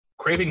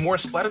Craving more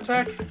Splat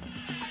Attack?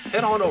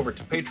 Head on over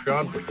to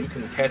Patreon where you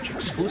can catch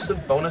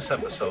exclusive bonus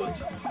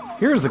episodes.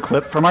 Here's a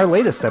clip from our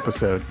latest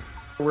episode.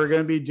 We're going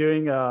to be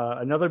doing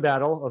another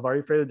battle of Are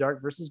You Afraid of the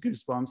Dark versus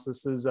Goosebumps.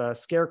 This is a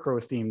Scarecrow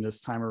theme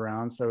this time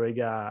around. So we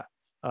got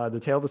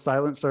The Tale of the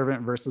Silent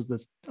Servant versus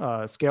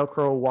the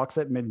Scarecrow Walks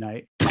at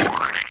Midnight.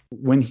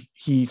 When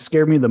he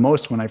scared me the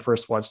most when I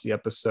first watched the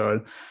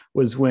episode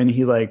was when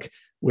he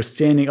was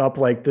standing up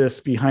like this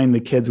behind the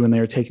kids when they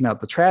were taking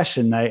out the trash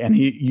at night, and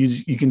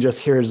you can just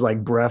hear his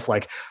breath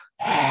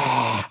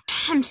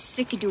I'm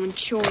sick of doing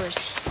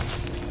chores.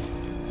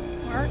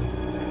 Mark?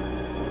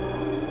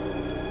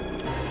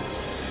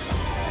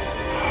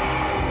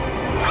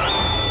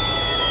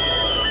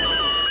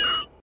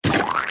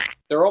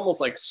 They're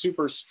almost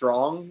super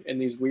strong in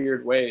these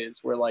weird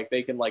ways where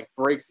they can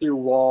break through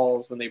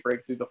walls when they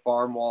break through the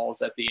farm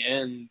walls at the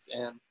end.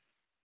 And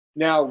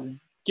now,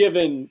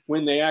 given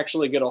when they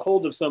actually get a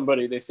hold of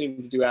somebody, they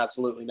seem to do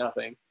absolutely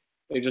nothing.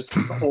 They just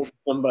hold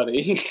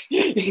somebody.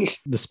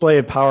 Display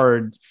of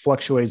power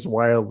fluctuates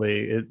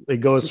wildly. It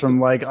goes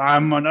from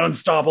I'm an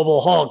unstoppable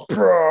Hulk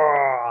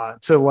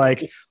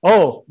to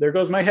oh, there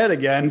goes my head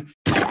again.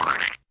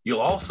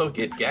 You'll also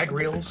get gag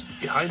reels,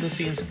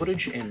 behind-the-scenes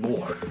footage, and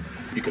more.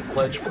 You can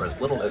pledge for as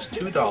little as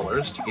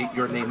 $2 to get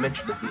your name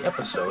mentioned in the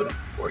episode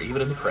or even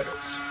in the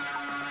credits.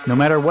 No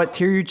matter what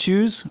tier you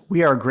choose,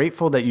 we are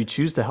grateful that you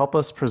choose to help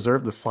us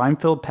preserve the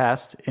slime-filled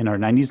past in our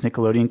 90s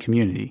Nickelodeon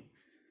community.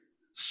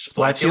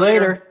 Splat you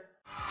later.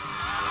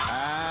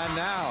 And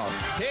now,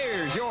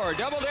 here's your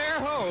Double Dare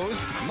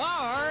host,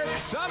 Mark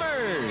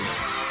Summers.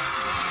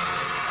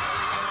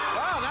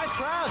 Wow, nice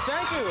crowd.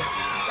 Thank you.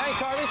 Thanks,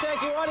 Harvey.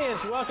 Thank you,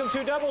 audience. Welcome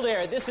to Double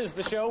Dare. This is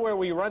the show where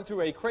we run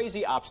through a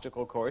crazy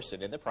obstacle course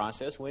and in the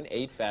process win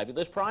 8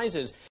 fabulous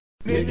prizes.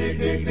 Submitted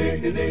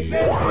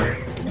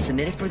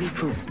for the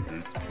approval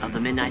of the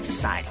Midnight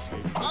Society.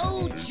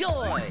 Oh,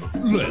 joy!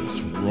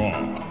 Let's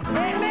rock.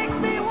 It makes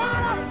me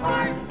wanna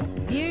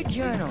fart! Dear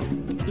Journal,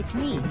 it's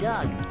me,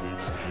 Doug.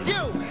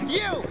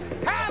 You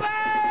have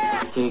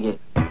it!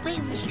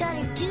 Baby's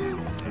gotta do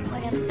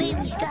what a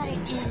baby's gotta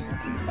do.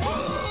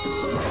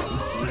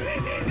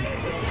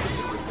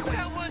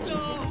 That was a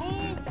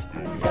hoot!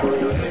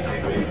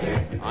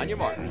 On your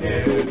mark.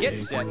 Get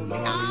set.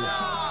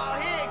 Oh,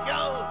 here it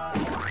goes!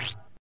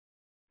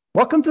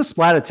 Welcome to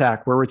Splat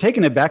Attack, where we're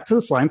taking it back to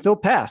the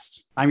slime-filled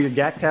past. I'm your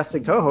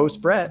Gaktastic co-host,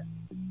 Brett.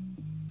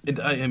 And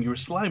I am your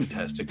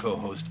slime-tastic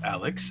co-host,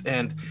 Alex.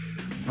 And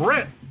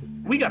Brett,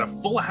 we got a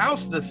full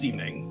house this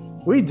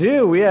evening. We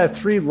do. We have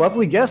 3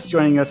 lovely guests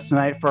joining us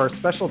tonight for our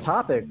special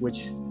topic,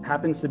 which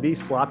happens to be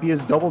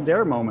sloppiest Double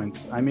Dare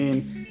moments. I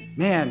mean,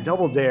 man,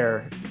 Double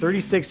Dare,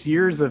 36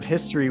 years of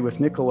history with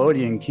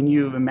Nickelodeon. Can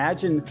you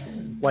imagine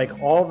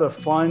all the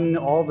fun,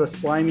 all the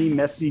slimy,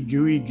 messy,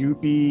 gooey,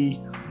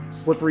 goopy,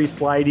 slippery,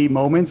 slidey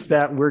moments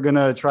that we're going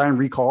to try and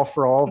recall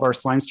for all of our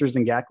slimesters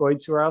and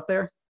gakoids who are out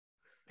there?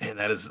 And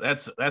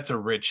that's a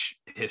rich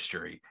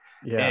history.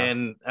 Yeah.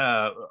 And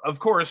of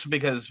course,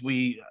 because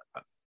we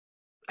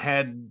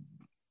had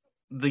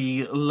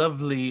the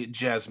lovely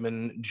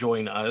Jasmine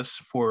join us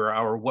for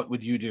our What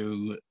Would You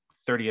Do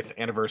 30th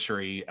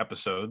anniversary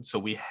episode. So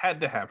we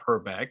had to have her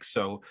back.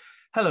 So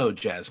hello,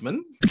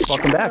 Jasmine.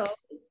 Welcome back. Hello.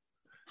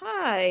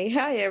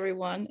 Hi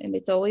everyone. And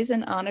it's always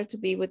an honor to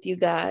be with you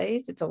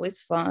guys. It's always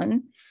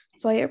fun.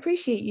 So I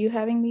appreciate you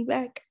having me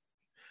back.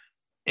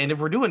 And if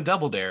we're doing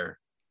Double Dare,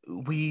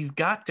 we've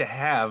got to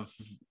have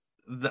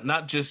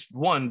not just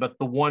one, but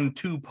the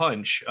 1-2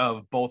 punch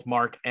of both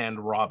Mark and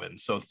Robin.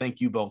 So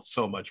thank you both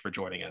so much for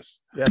joining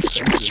us. Yes,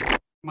 thank you.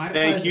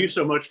 Thank you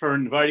so much for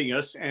inviting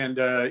us. And,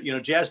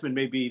 Jasmine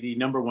may be the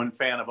 #1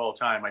 fan of all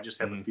time. I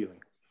just have a feeling.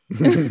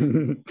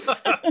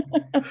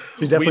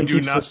 She definitely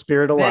keeps the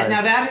spirit alive.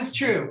 Now that is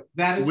true.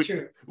 That is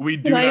true. We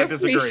do not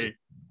disagree.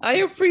 I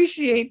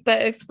appreciate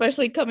that,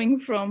 especially coming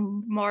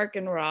from Mark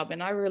and Robin.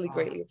 I really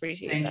greatly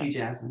appreciate that. Thank you,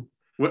 Jasmine.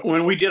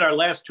 When we did our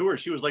last tour,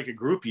 she was like a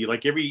groupie.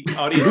 Like every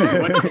audience we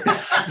went to,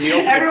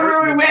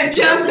 everywhere we went,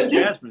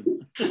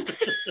 Jasmine.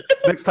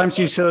 Next time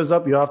she shows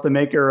up, you'll have to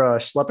make her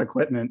schlep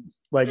equipment.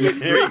 There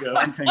you go.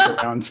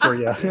 Tank rounds for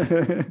you.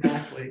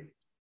 Exactly.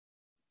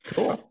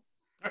 Cool.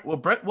 All right, well,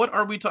 Brett, what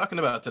are we talking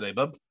about today,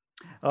 bub?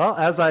 Well,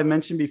 as I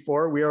mentioned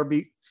before, we are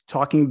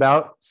talking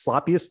about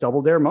sloppiest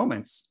Double Dare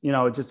moments.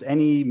 Just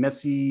any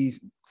messy,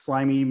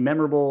 slimy,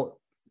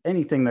 memorable,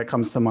 anything that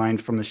comes to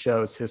mind from the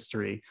show's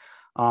history.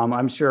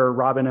 I'm sure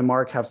Robin and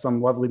Mark have some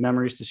lovely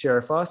memories to share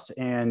with us.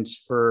 And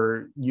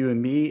for you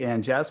and me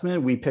and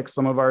Jasmine, we picked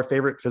some of our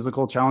favorite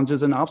physical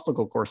challenges and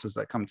obstacle courses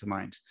that come to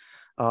mind.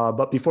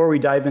 But before we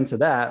dive into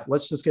that,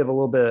 let's just give a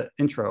little bit of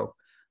intro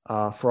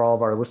for all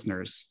of our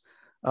listeners.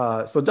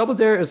 So Double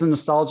Dare is a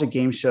nostalgic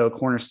game show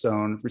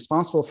cornerstone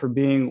responsible for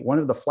being one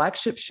of the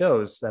flagship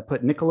shows that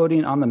put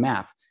Nickelodeon on the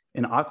map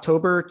in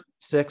October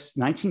 6,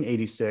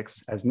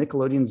 1986 as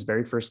Nickelodeon's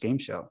very first game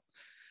show.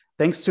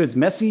 Thanks to its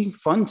messy,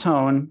 fun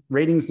tone,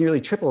 ratings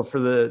nearly tripled for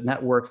the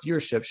network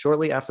viewership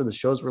shortly after the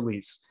show's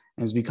release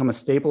and has become a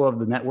staple of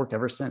the network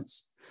ever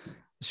since.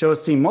 The show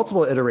has seen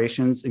multiple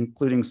iterations,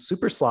 including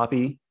Super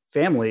Sloppy,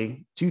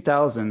 Family,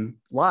 2000,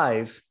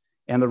 Live,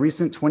 and the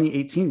recent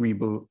 2018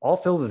 reboot, all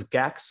filled with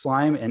gack,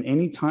 slime, and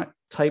any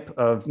type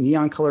of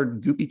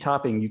neon-colored goopy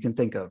topping you can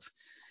think of.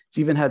 It's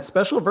even had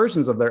special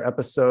versions of their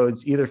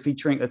episodes, either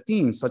featuring a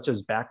theme such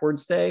as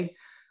Backwards Day,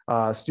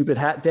 Stupid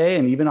Hat Day,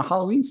 and even a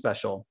Halloween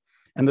special.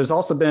 And there's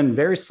also been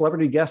various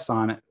celebrity guests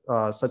on it,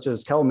 such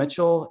as Kel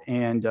Mitchell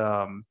and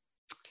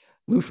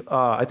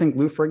I think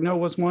Lou Ferrigno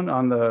was one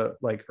on the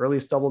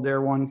earliest Double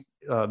Dare one,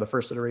 the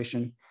first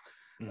iteration.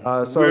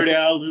 So Weird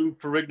Al, Lou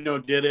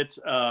Ferrigno did it.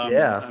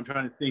 Yeah. I'm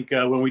trying to think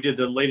when we did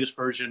the latest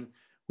version,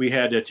 we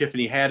had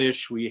Tiffany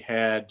Haddish. We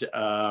had,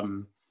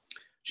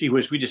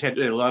 we just had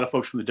a lot of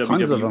folks from the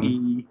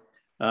WWE.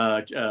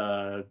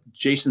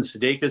 Jason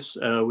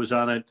Sudeikis was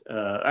on it.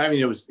 I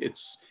mean,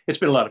 it's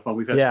been a lot of fun.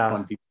 We've had some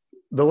fun people.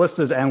 The list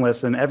is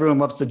endless, and everyone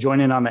loves to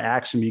join in on the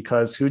action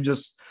because who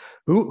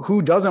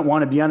doesn't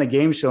want to be on a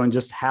game show and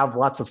just have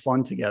lots of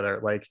fun together?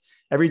 Like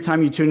every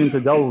time you tune into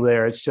Double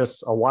Dare, it's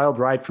just a wild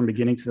ride from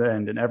beginning to the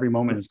end, and every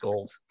moment is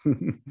gold.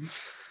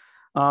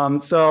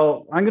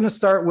 So I'm going to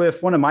start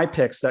with one of my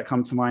picks that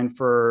come to mind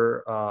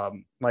for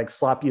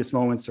sloppiest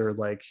moments or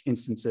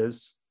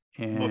instances.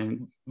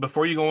 And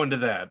before you go into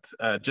that,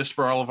 just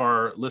for all of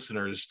our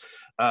listeners,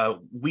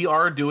 we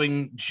are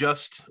doing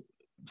just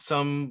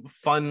some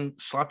fun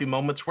sloppy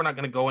moments. We're not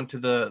going to go into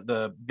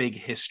the big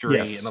history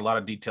and a lot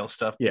of detail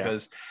stuff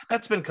because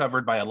that's been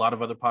covered by a lot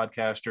of other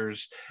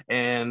podcasters,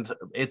 and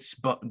it's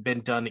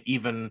been done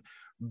even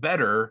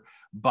better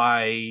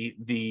by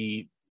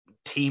the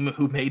team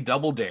who made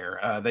Double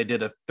Dare. They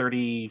did was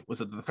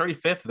it the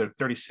 35th or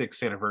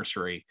 36th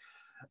anniversary?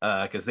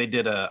 Because they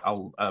did a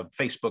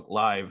Facebook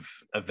Live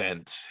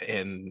event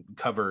and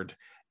covered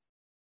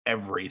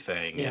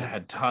everything and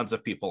had tons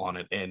of people on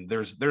it. And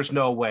there's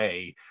no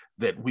way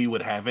that we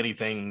would have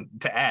anything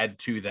to add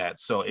to that.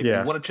 So if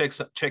you want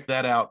to check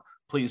that out,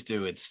 please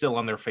do. It's still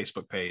on their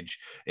Facebook page.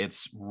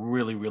 It's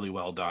really, really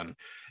well done.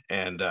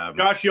 And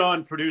Josh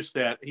Yawn produced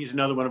that. He's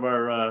another one of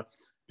our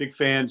big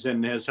fans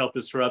and has helped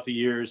us throughout the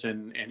years.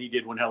 And he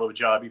did one hell of a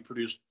job. He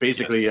produced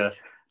basically a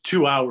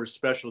 2-hour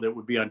special that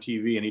would be on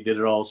TV, and he did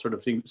it all sort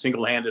of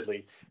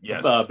single-handedly.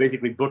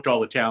 Basically booked all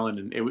the talent,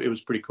 and it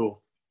was pretty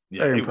cool.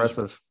 Very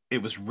impressive.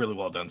 It was really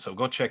well done. So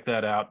go check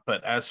that out.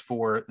 But as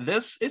for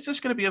this, it's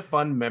just going to be a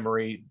fun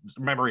memory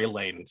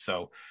lane.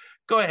 So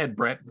go ahead,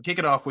 Brett, kick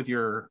it off with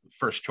your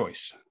first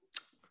choice.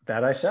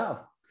 That I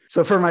shall.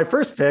 So for my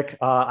first pick,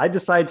 I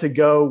decided to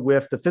go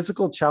with the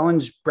Physical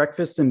Challenge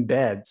Breakfast in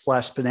Bed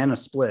 / Banana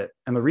Split.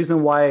 And the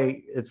reason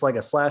why it's like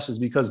a slash is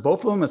because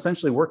both of them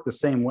essentially work the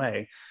same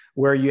way,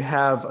 where you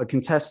have a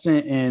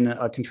contestant in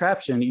a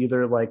contraption,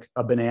 either like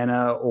a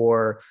banana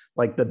or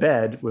like the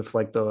bed with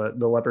like the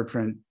leopard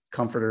print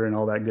comforter and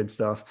all that good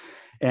stuff.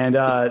 And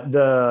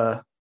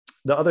the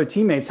other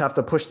teammates have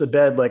to push the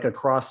bed like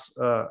across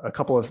a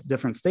couple of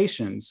different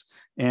stations.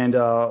 And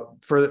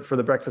for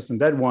the Breakfast in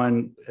Bed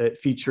one, it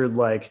featured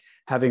like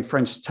having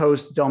French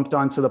toast dumped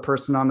onto the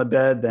person on the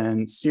bed,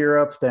 then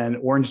syrup, then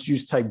orange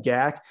juice type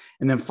gack.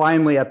 And then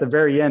finally at the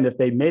very end, if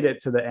they made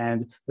it to the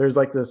end, there's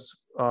like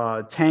this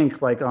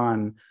tank like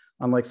on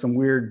like some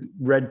weird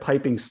red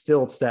piping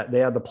stilts that they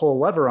had to pull a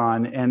lever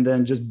on and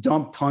then just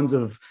dump tons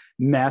of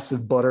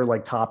massive butter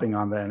like topping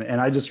on them.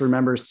 And I just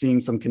remember seeing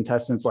some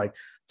contestants like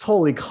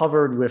totally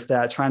covered with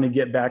that, trying to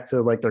get back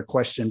to like their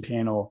question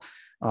panel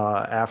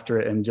after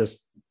it and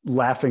just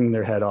laughing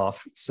their head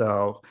off.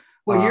 So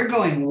well, you're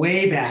going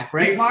way back,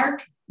 right,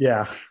 Mark?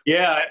 Yeah.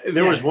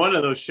 There was one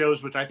of those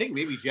shows, which I think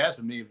maybe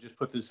Jasmine may have just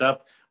put this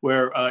up,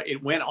 where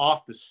it went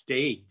off the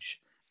stage.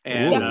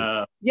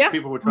 And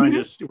people were trying to,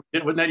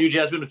 wasn't that you,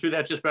 Jasmine, who threw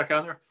that just back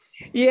on there?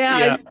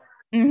 Yeah.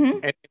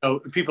 And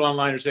people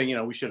online are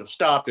saying, we should have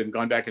stopped and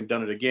gone back and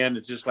done it again.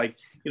 It's just like,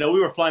 we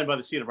were flying by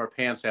the seat of our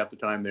pants half the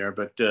time there,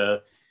 but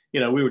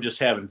we were just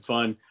having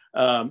fun.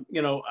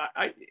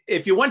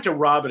 If you went to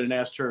Robin and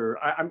asked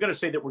her, I'm going to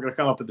say that we're going to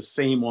come up with the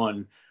same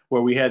one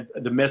where we had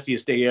the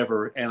messiest day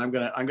ever, and I'm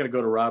gonna go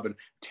to Robin.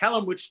 Tell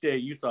him which day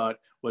you thought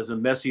was the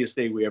messiest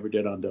day we ever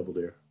did on Double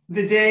Dare.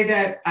 The day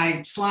that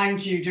I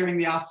slimed you during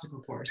the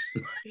obstacle course.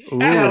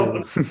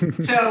 So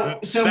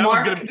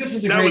Mark, this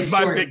is a great story. That was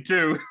my pick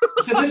too.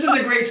 So this is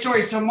a great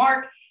story. So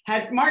Mark,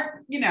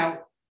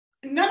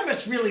 none of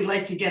us really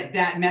like to get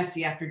that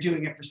messy after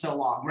doing it for so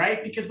long,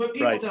 right? Because what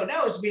people don't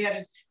know is we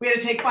had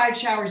to take 5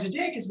 showers a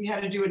day because we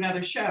had to do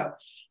another show.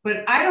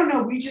 But I don't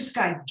know, we just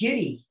got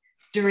giddy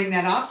during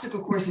that obstacle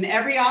course, and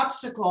every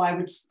obstacle I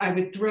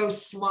would throw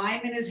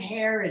slime in his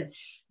hair and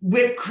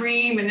whipped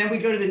cream, and then we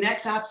go to the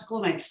next obstacle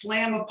and I'd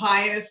slam a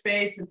pie in his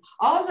face. And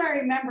all I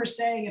remember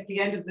saying at the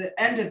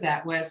end of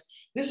that was,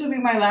 "This will be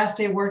my last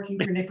day working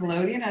for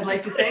Nickelodeon. I'd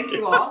like to thank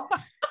you all."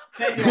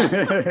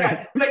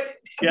 But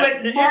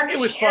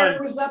Mark's hair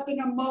was up in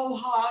a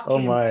mohawk. Oh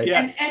my!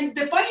 And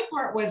the funny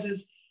part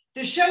was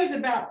the show's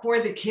about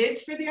for the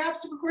kids for the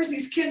obstacle course.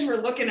 These kids were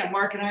looking at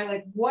Mark and I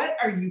like, what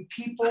are you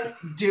people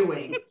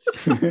doing?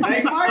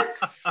 Right, Mark?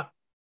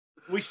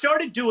 We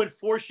started doing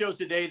 4 shows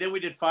a day, then we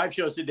did 5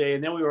 shows a day,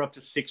 and then we were up to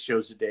 6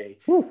 shows a day.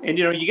 Woo. And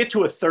you get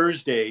to a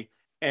Thursday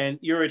and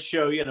you're at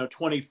show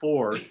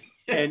 24,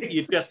 and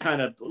you just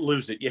kind of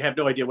lose it. You have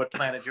no idea what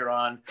planet you're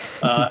on.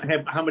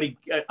 How many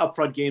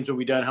upfront games have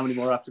we done? How many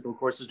more obstacle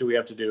courses do we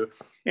have to do?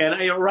 And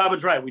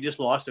Robin's right. We just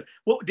lost it.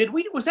 Well,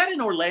 was that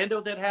in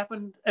Orlando that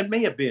happened? It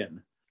may have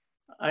been.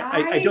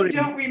 I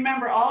don't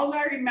remember. All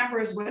I remember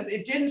was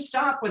it didn't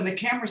stop when the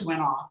cameras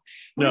went off.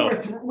 We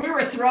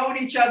were throwing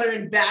each other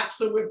in vats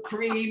of whipped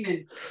cream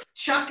and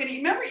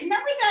chucking. Remember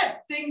that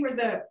thing where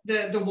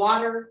the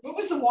water? What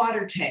was the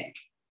water tank?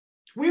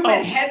 We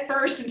went head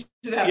first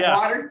into that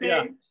water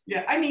thing.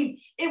 Yeah, I mean,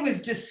 it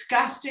was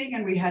disgusting,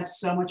 and we had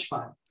so much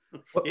fun.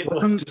 It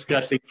was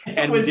disgusting,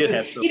 and we did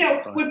have so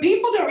much fun. What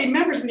people don't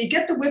remember is when you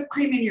get the whipped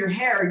cream in your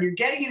hair, and you're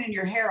getting it in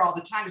your hair all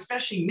the time,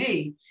 especially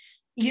me.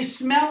 You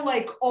smell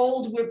like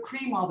old whipped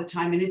cream all the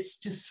time, and it's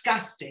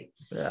disgusting.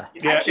 Yeah,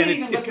 I can't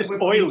even look at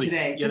whipped cream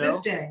today. To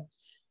this day,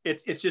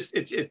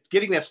 it's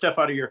getting that stuff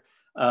out of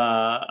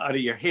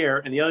your hair.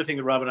 And the other thing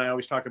that Rob and I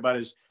always talk about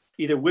is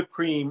either whipped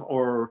cream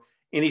or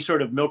any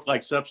sort of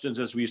milk-like substance,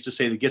 as we used to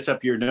say, that gets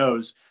up your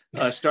nose,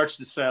 starts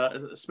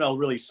to smell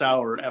really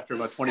sour after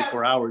about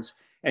 24 hours.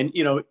 And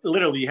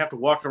literally, you have to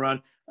walk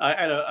around. I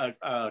had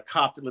a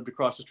cop that lived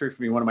across the street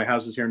from me, one of my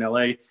houses here in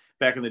LA.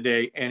 Back in the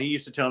day, and he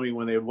used to tell me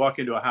when they would walk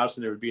into a house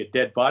and there would be a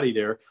dead body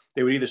there,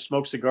 they would either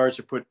smoke cigars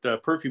or put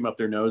perfume up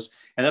their nose,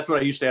 and that's what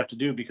I used to have to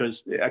do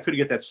because I couldn't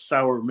get that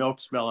sour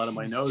milk smell out of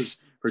my nose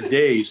for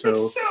days. So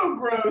it's so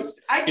gross.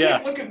 I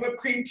can't look at whipped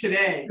cream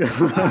today.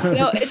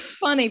 It's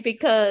funny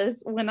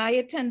because when I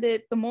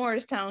attended the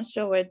Morristown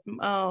show at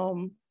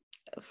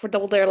for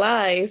Double Dare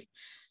Live,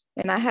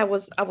 and I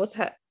was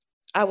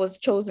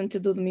chosen to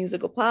do the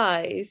musical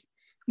pies.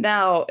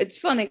 Now it's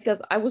funny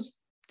because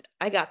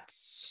I got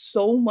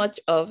so much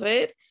of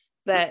it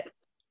that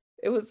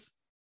it was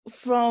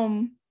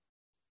from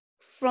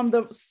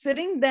the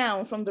sitting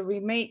down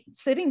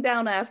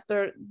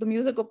after the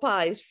musical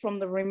pies, from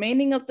the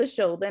remaining of the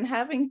show, then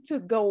having to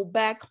go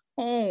back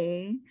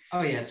home.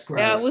 Oh yeah, it's gross.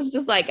 Yeah, it was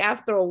just like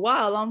after a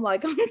while, I'm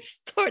like,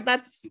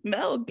 that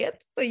smell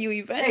gets to you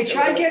eventually. Hey,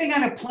 try getting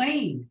on a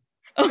plane.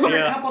 A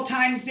couple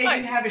times they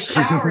didn't have a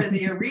shower in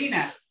the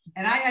arena,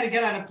 and I had to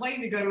get on a plane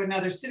to go to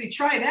another city.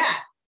 Try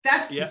that.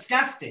 That's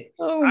disgusting.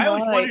 I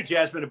always wondered,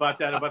 Jasmine, about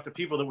the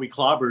people that we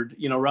clobbered.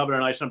 Robin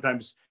and I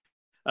sometimes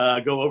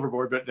go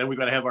overboard, but then we've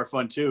got to have our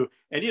fun too.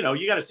 And, you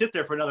got to sit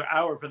there for another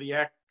hour for the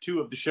act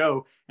 2 of the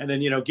show and then,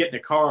 get in a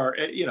car,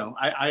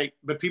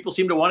 but people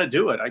seem to want to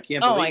do it. I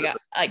can't believe it.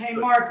 Hey,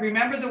 Mark,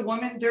 remember the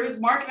woman?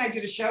 Mark and I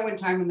did a show one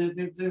time and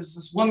there was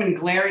this woman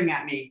glaring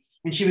at me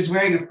and she was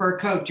wearing a fur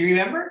coat. Do you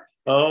remember?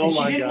 Oh, and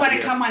she didn't want to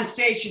come on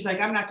stage. She's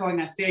like, I'm not going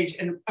on stage.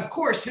 And of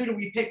course, who do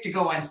we pick to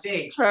go on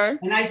stage? Her.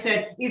 And I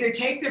said, either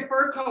take their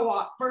fur coat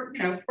off, or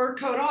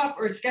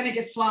it's going to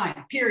get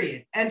slime.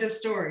 Period. End of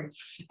story.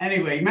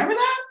 Anyway, remember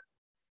that?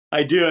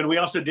 I do. And we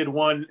also did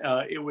one.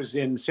 It was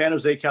in San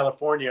Jose,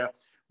 California,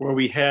 where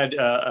we had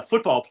a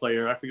football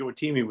player. I forget what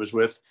team he was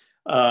with.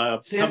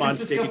 San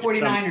Francisco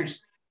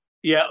 49ers.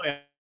 Yeah.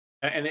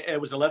 And it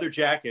was a leather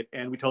jacket.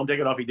 And we told him to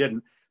take it off. He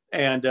didn't.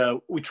 And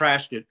we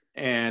trashed it.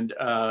 And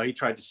he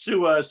tried to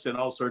sue us and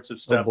all sorts of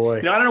stuff. Oh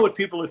boy. Now, I don't know what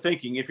people are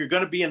thinking. If you're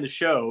going to be in the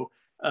show,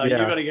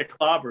 you're going to get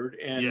clobbered.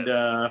 And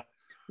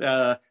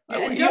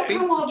don't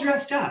come all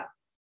dressed up.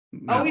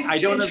 Always I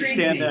don't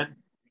understand me. that.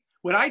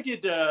 When I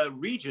did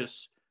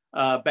Regis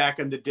back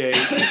in the day,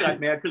 he got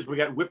mad because we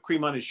got whipped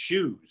cream on his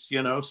shoes,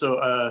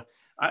 So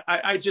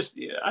I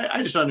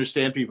just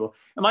understand people.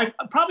 And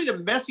probably the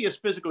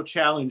messiest physical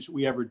challenge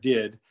we ever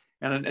did,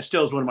 and it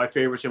still is one of my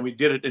favorites, and we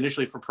did it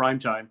initially for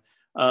primetime,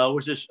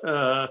 was this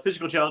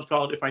physical challenge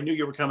called If I Knew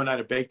You Were Coming, I'd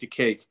Have Baked a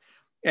Cake.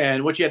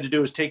 And what you had to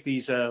do is take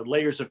these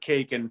layers of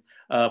cake and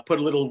put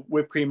a little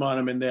whipped cream on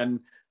them and then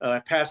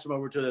pass them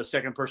over to the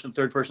second person,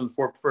 third person,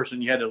 fourth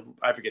person. You had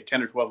to,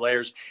 10 or 12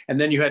 layers. And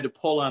then you had to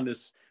pull on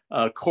this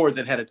cord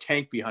that had a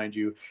tank behind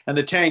you. And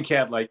the tank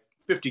had like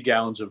 50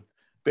 gallons of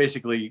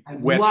basically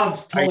wet,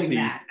 icy.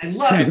 I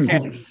love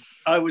pulling.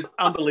 It was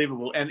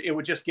unbelievable. And it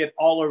would just get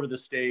all over the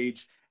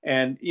stage.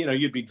 And,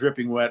 you'd be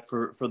dripping wet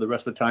for the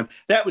rest of the time.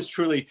 That was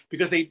truly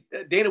because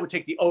Dana would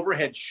take the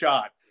overhead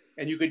shot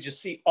and you could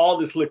just see all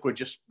this liquid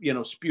just,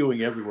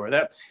 spewing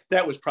everywhere.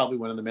 That was probably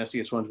one of the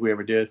messiest ones we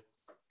ever did.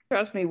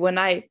 Trust me, when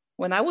I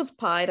was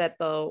pied at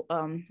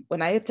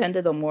when I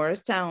attended the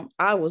Morristown,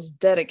 I was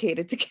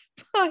dedicated to get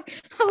pie.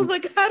 I was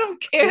like, I don't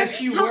care. Yes,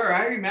 you were.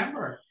 I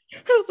remember. I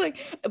was like,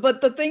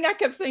 but the thing I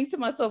kept saying to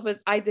myself is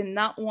I did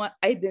not want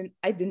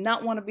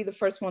to be the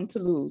first one to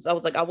lose. I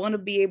was like, I want to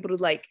be able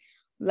to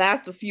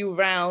last a few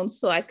rounds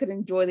so I could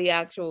enjoy the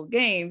actual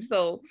game.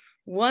 So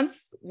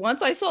once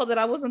I saw that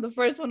I wasn't the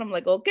first one, I'm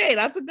like, okay,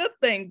 that's a good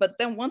thing. But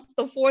then once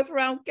the 4th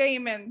round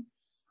came and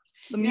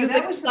the music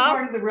that was stopped,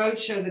 the part of the road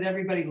show that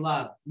everybody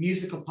loved,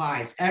 musical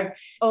pies.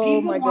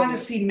 People want to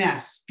see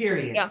mess,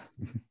 period. Yeah.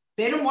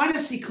 They don't want to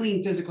see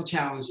clean physical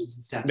challenges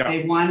and stuff. No.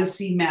 They want to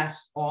see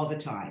mess all the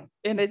time.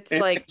 And it's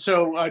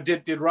so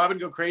did Robin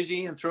go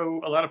crazy and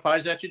throw a lot of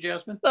pies at you,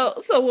 Jasmine?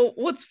 So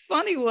what's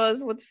funny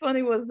was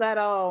that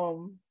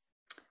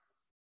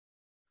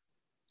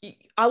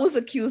I was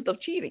accused of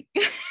cheating.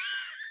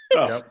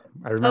 Yep,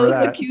 I I remember was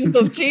that. accused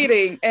of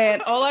cheating,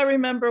 and all I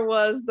remember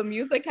was the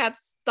music had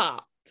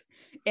stopped,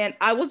 and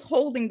I was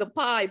holding the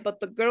pie, but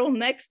the girl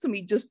next to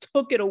me just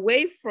took it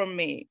away from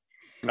me.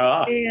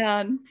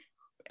 And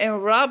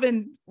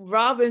Robin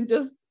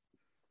just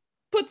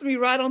puts me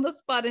right on the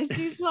spot, and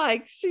she's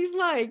like,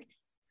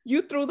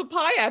 you threw the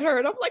pie at her,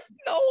 and I'm like,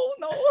 no,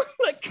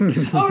 like,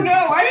 oh no,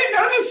 I didn't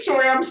know this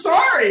story. I'm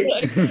sorry.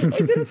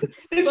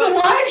 It's a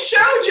live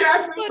show,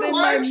 Jasmine. It's a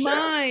live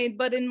show.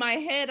 But in my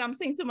head, I'm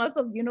saying to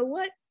myself, you know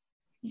what?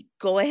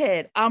 Go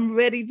ahead. I'm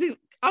ready for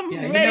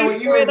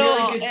it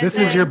all. This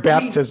is your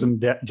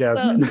baptism,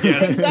 Jasmine.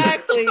 Yes.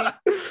 Exactly.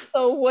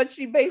 So what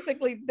she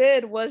basically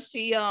did was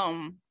she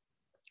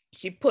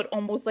put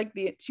almost like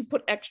she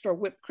put extra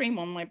whipped cream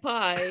on my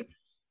pie.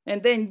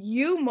 And then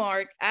you,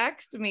 Mark,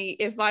 asked me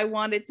if I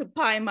wanted to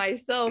pie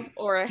myself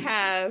or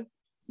have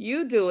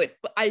you do it.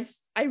 But I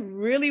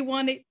really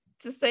wanted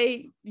to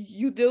say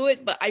you do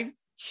it, but I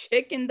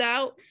chickened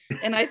out.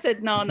 And I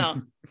said, no,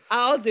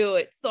 I'll do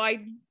it. So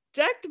I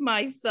decked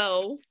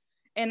myself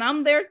and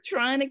I'm there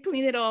trying to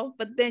clean it off.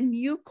 But then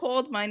you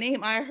called my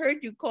name. I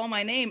heard you call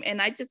my name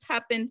and I just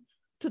happened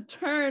to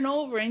turn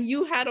over and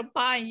you had a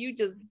pie and you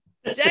just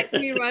jacked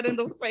me right in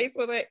the face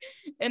with it.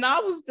 And I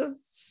was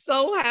just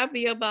so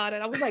happy about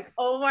it. I was like,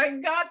 oh my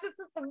God, this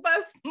is the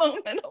best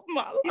moment of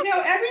my life. You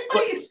know,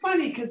 everybody, it's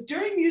funny because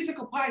during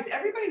musical pies,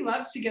 everybody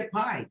loves to get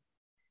pie.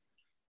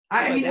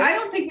 I mean, I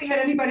don't think we had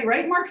anybody,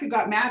 right, Mark, who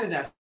got mad at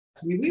us.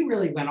 I mean, we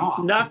really went off.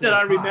 Not that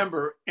I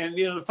remember. And,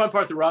 you know, the fun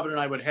part that Robin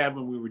and I would have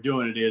when we were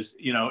doing it is,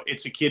 you know,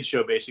 it's a kid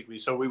show basically.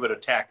 So we would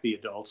attack the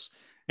adults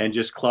and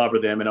just clobber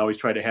them and always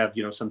try to have,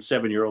 you know, some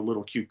 7-year-old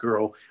little cute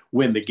girl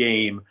win the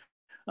game.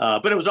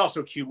 But it was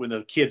also cute when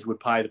the kids would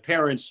pie the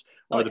parents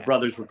or the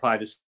brothers would pie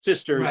the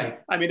sisters.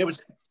 Right. I mean,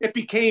 it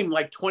became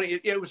like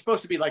 20, it was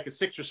supposed to be like a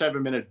 6 or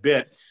 7 minute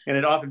bit. And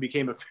it often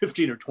became a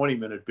 15 or 20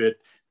 minute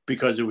bit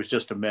because it was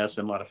just a mess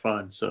and a lot of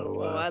fun.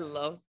 So I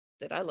loved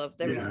it. I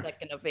loved every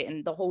second of it.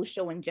 And the whole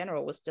show in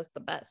general was just the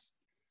best.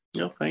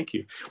 No, thank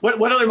you. What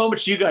other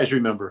moments do you guys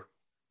remember?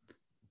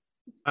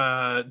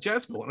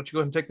 Jasmine, why don't you go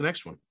ahead and take the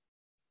next one?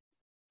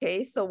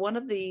 Okay,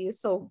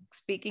 so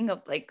speaking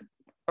of like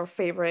our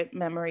favorite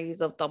memories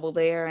of Double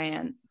Dare,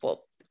 and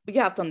well, you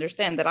have to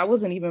understand that I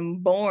wasn't even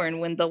born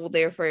when Double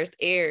Dare first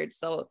aired.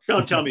 So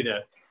don't tell me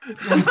that.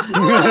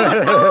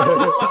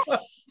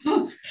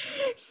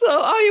 So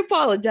I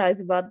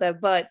apologize about that,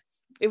 but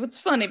it was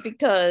funny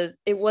because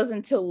it wasn't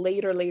until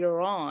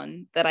later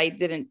on that I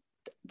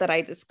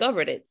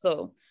discovered it.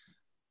 So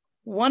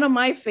one of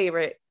my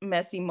favorite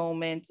messy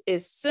moments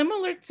is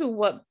similar to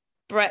what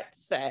Brett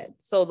said.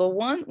 So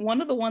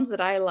one of the ones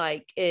that I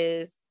like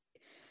is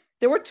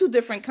there were two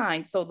different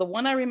kinds. So the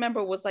one I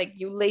remember was like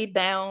you laid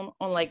down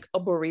on like a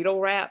burrito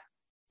wrap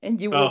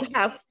and you would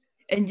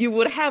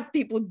have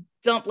people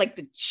dump like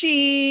the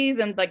cheese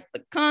and like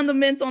the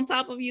condiments on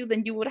top of you.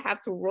 Then you would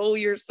have to roll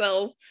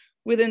yourself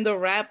within the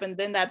wrap. And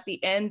then at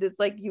the end, it's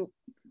like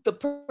the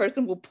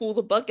person will pull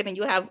the bucket and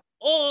you have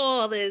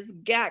all this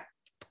gack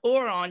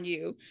pour on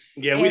you.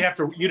 Yeah, you'd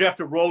have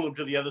to roll them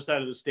to the other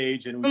side of the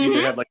stage and we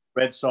either have like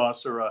red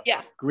sauce or a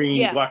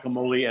green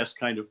guacamole-esque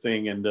kind of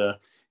thing. And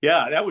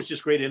that was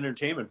just great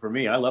entertainment for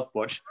me. I love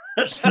watching.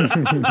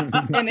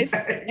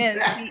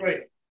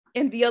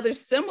 And the other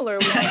similar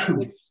one,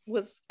 which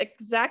was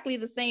exactly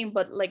the same,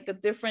 but like a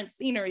different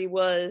scenery,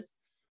 was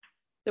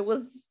there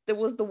was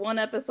the one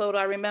episode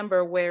I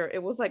remember where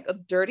it was like a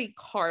dirty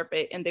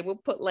carpet and they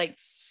would put like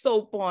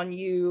soap on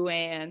you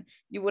and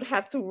you would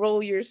have to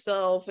roll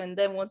yourself, and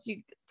then once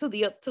you to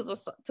the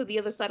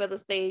other side of the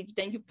stage,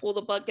 then you pull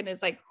the bucket and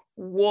it's like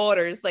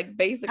water. It's like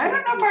basically, I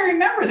don't know if I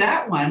remember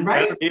that one,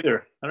 right? I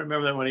don't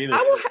remember that one either.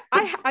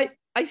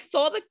 I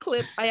saw the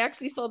clip. I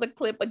actually saw the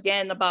clip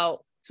again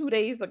about 2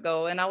 days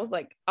ago, and I was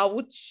like, I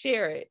would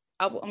share it.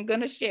 I'm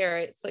gonna share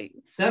it. So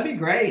that'd be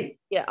great.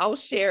 Yeah, I'll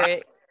share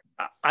it.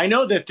 I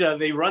know that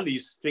they run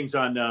these things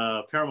on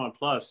Paramount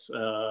Plus.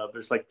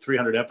 There's like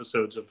 300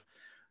 episodes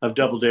of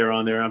Double Dare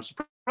on there. I'm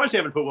surprised they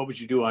haven't put What Would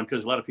You Do on,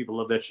 because a lot of people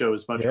love that show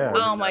as much. Yeah.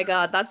 Oh my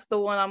God, that's the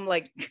one I'm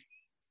like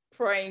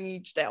praying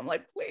each day. I'm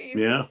like, please,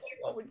 yeah. Please,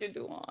 What Would You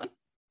Do on?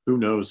 Who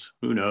knows?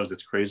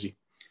 It's crazy.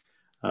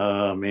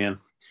 Man.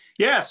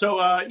 Yeah, so,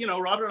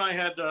 Robert and I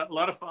had a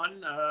lot of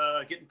fun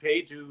getting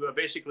paid to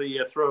basically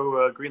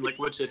throw green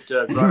liquids at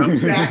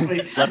grown-ups. Exactly.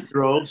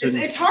 11-year-olds.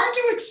 It's hard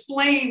to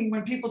explain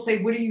when people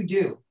say, what do you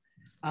do?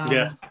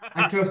 I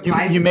throw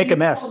you make a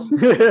mess.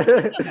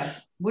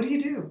 What do you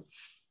do?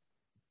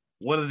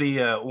 One of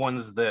the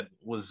ones that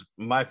was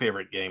my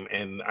favorite game,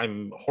 and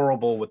I'm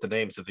horrible with the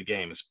names of the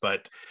games,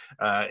 but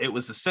it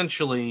was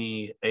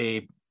essentially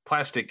a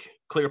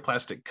clear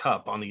plastic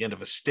cup on the end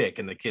of a stick,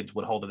 and the kids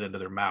would hold it into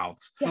their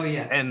mouths. Oh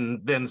yeah.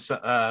 And then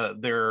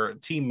their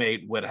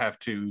teammate would have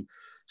to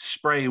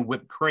spray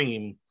whipped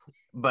cream,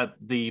 but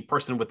the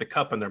person with the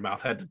cup in their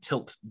mouth had to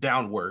tilt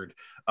downward.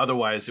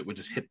 Otherwise, it would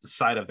just hit the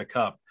side of the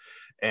cup,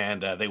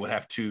 and they would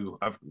have to,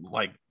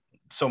 like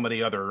so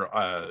many other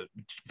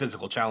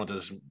physical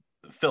challenges,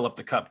 fill up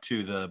the cup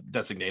to the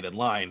designated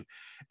line.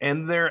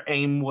 And their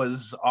aim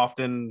was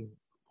often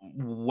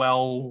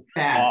well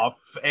off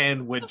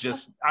and would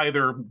just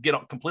either get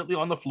completely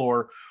on the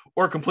floor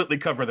or completely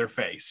cover their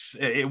face.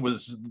 It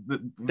was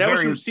that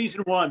was from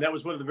season 1. That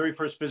was one of the very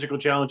first physical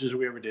challenges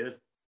we ever did.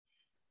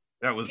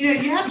 That was, you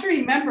have to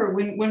remember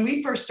when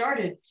we first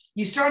started,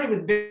 you started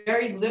with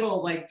very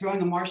little, like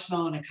throwing a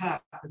marshmallow in a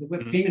cup or the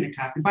whipped cream in a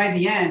cup, and by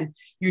the end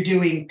you're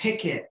doing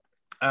pick it.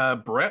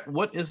 Brett,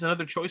 what is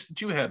another choice that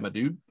you had, my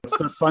dude? It's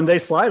the Sunday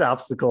slide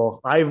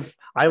obstacle. I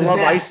love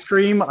ice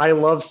cream. I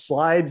love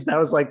slides. That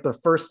was like the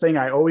first thing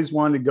I always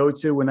wanted to go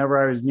to whenever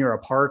I was near a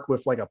park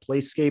with like a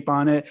playscape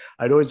on it.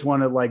 I'd always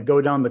want to like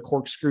go down the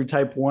corkscrew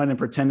type one and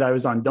pretend I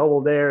was on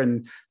Double Dare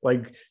and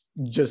like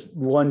just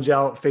lunge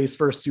out face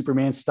first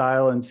Superman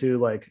style into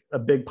like a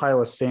big pile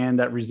of sand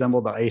that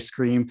resembled the ice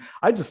cream.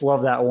 I just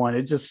love that one.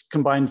 It just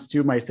combines two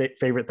of my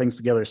favorite things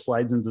together,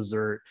 slides and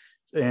dessert.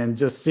 And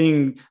just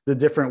seeing the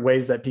different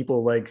ways that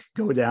people like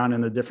go down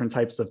and the different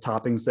types of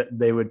toppings that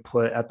they would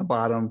put at the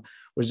bottom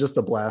was just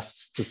a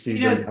blast to see.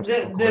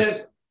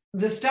 The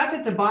stuff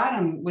at the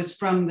bottom was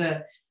from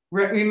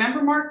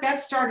remember, Mark,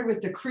 that started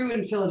with the crew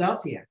in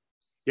Philadelphia.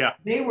 Yeah.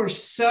 They were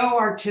so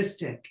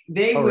artistic.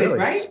 They would, really?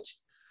 Right?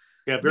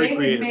 Yeah, very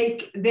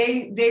creative.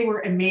 They were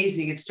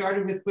amazing. It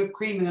started with whipped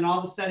cream, and then all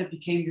of a sudden it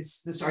became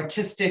this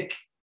artistic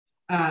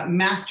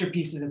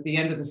masterpieces at the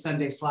end of the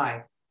Sunday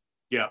slide.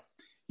 Yeah.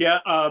 Yeah,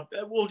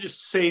 we'll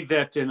just say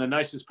that in the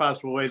nicest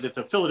possible way that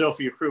the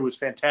Philadelphia crew was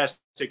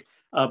fantastic.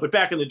 But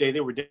back in the day,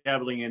 they were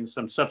dabbling in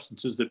some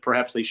substances that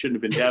perhaps they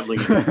shouldn't have been dabbling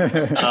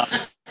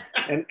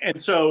in.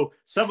 And so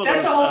some of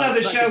that's those, a whole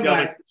other show,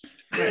 guys.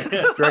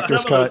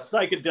 Director's some of those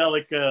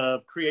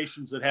psychedelic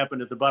creations that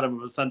happened at the bottom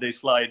of a Sunday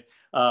slide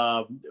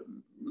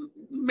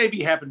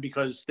maybe happened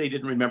because they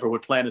didn't remember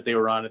what planet they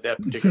were on at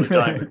that particular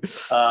time.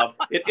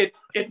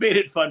 It made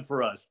it fun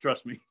for us,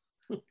 trust me.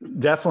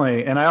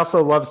 Definitely. And I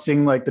also love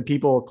seeing like the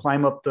people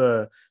climb up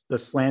the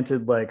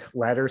slanted like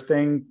ladder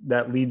thing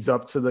that leads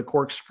up to the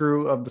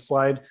corkscrew of the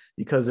slide,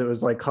 because it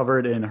was like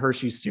covered in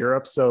Hershey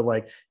syrup. So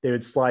like they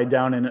would slide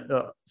down and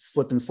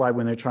slip and slide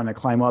when they're trying to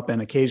climb up. And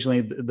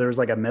occasionally there's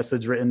like a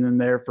message written in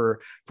there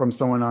from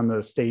someone on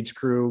the stage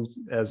crew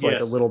as like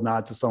a little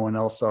nod to someone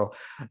else. So,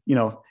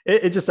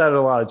 it just added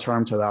a lot of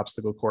charm to the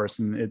obstacle course,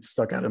 and it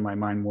stuck out in my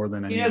mind more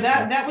than anything.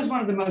 That was one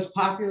of the most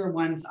popular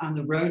ones on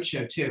the road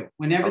show too.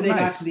 Whenever they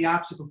got to the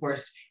obstacle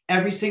course,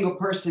 every single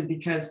person,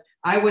 because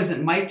I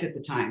wasn't mic'd at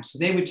the time, so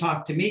they would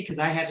talk to me because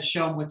I had to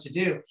show them what to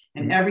do.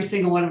 And every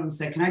single one of them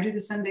said, "Can I do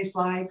the Sunday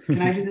slide?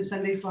 Can I do the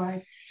Sunday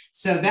slide?"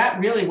 So that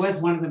really was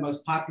one of the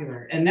most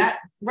popular. And that,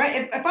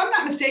 right, if I'm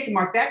not mistaken,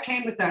 Mark, that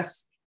came with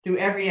us through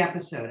every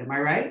episode. Am I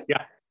right?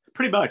 Yeah,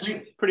 pretty much. And,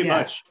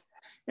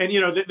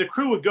 the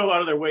crew would go out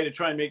of their way to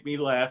try and make me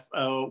laugh.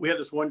 We had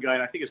this one guy,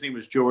 and I think his name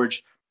was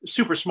George,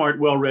 super smart,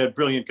 well-read,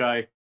 brilliant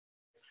guy.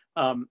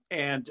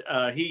 And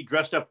he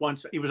dressed up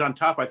once. He was on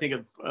top, I think,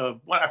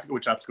 of I forget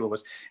which obstacle it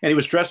was, and he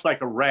was dressed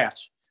like a rat.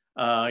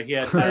 He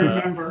had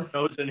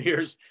nose and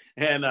ears,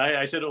 and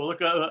I said, "Oh,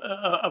 look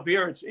up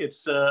here!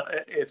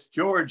 It's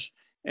George."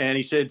 And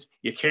he said,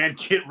 "You can't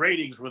get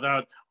ratings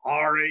without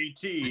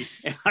RAT."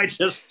 And I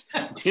just,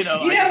 I just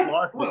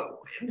lost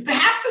it.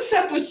 Half the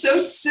stuff was so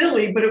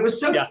silly, but it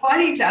was so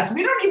funny to us.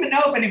 We don't even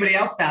know if anybody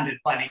else found it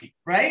funny,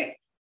 right?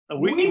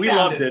 We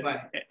loved it.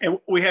 And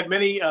we had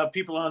many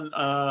people on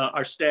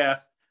our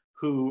staff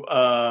who,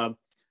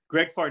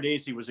 Greg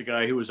Farnese was a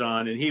guy who was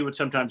on, and he would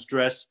sometimes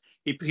dress.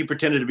 He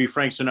pretended to be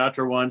Frank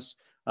Sinatra once.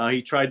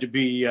 He tried to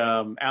be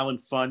Alan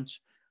Funt,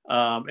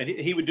 and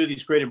he would do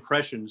these great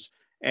impressions.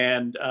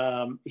 And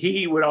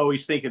he would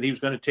always think that he was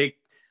going to take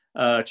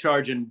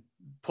charge and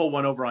pull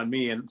one over on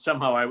me, and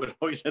somehow I would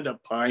always end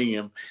up pieing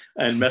him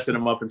and messing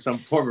him up in some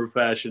form or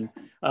fashion.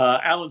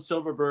 Alan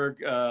Silverberg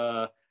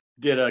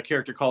did a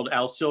character called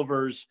Al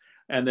Silvers,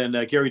 and then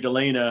Gary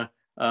Delana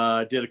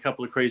did a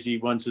couple of crazy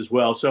ones as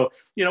well. So,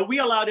 we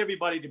allowed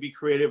everybody to be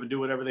creative and do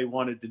whatever they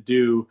wanted to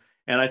do.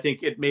 And I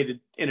think it made it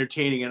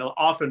entertaining. And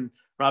often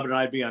Robin and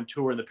I'd be on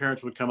tour, and the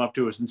parents would come up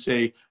to us and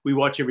say, "We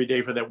watch every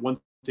day for that one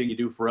thing you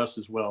do for us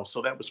as well."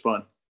 So that was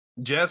fun.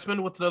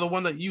 Jasmine, what's another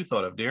one that you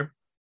thought of, dear?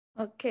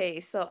 Okay,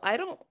 so I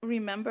don't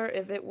remember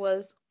if it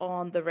was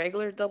on the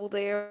regular Double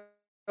Dare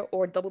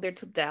or Double Dare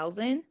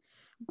 2000,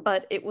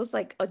 but it was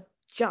like a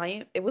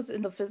giant, it was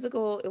in the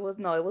physical, it was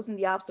in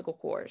the obstacle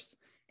course,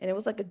 and it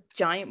was like a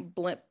giant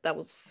blimp that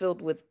was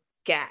filled with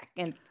gack.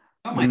 And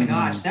oh my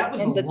gosh, that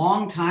was a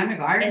long time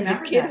ago. I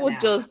remember the kid that would now.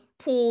 just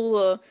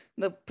pull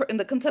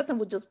the contestant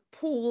would just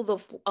pull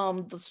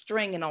the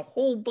string, and a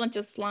whole bunch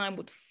of slime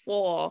would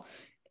fall,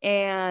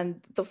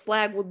 and the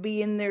flag would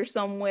be in there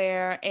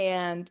somewhere.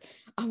 And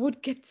I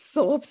would get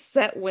so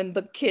upset when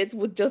the kids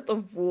would just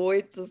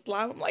avoid the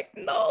slime. I'm like,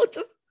 no,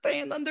 just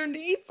stand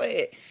underneath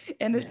it.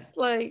 And it's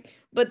like,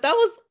 but that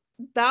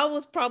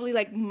was probably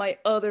like my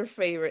other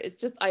favorite. It's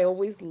just, I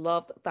always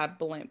loved that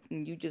blimp,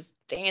 and you just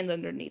stand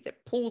underneath it,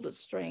 pull the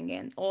string,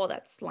 and all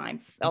that slime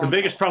fell. The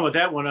biggest problem with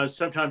that one was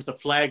sometimes the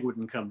flag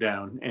wouldn't come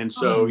down. And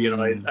so,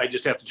 I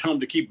just have to tell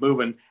them to keep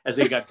moving as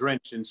they got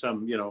drenched in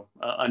some,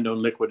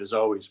 unknown liquid as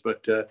always.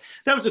 But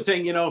that was the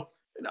thing,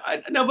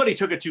 nobody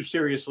took it too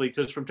seriously,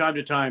 because from time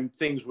to time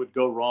things would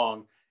go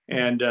wrong.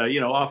 And,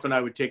 often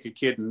I would take a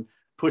kid and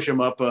push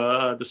them up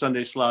the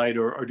Sunday slide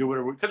or do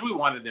whatever, because we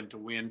wanted them to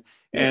win.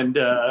 And,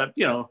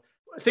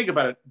 think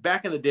about it.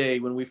 Back in the day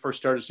when we first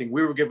started singing,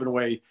 we were giving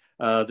away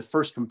the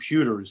first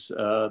computers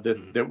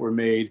that were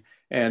made,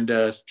 and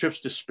trips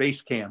to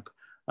space camp.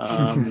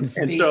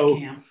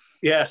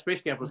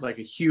 Space camp was like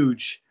a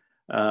huge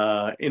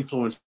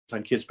influence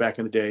on kids back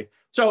in the day.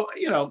 So,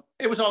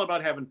 it was all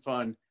about having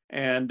fun.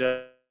 And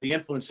the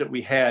influence that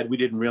we had, we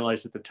didn't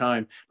realize at the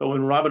time. But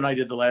when Rob and I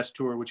did the last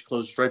tour, which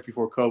closed right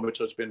before COVID,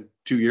 so it's been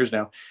 2 years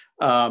now,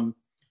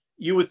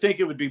 you would think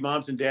it would be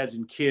moms and dads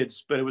and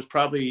kids, but it was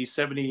probably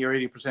 70 or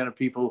 80% of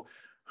people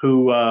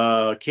who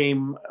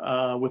came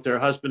with their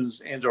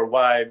husbands and or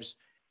wives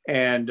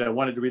and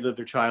wanted to relive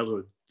their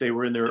childhood. They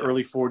were in their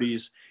early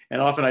 40s.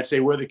 And often I'd say,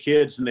 "Where are the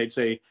kids?" And they'd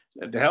say,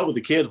 "The hell with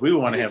the kids. We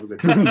want to have a good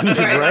time."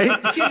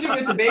 Right? The kids are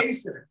with the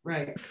babysitter.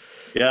 Right.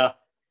 Yeah.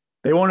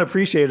 They won't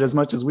appreciate it as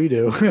much as we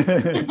do.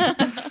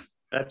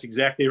 That's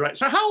exactly right.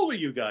 So how old are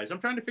you guys? I'm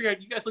trying to figure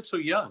out. You guys look so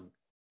young.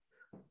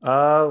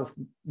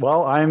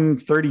 Well, I'm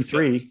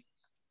 33.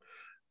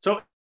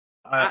 So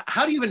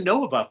how do you even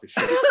know about the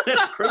show?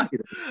 That's crazy.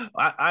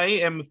 I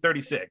am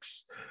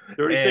 36.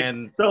 36.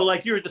 And so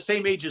like you're the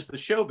same age as the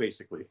show,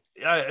 basically.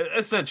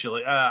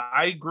 Essentially.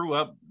 I grew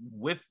up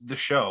with the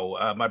show.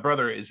 My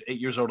brother is 8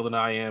 years older than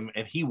I am,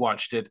 and he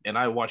watched it, and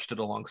I watched it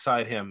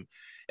alongside him.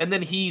 And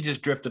then he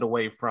just drifted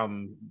away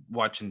from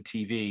watching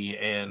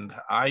TV, and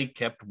I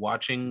kept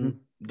watching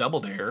Double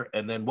Dare.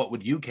 And then What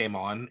Would You came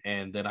on,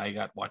 and then I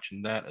got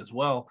watching that as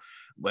well.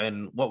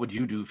 When What Would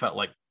You Do felt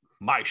like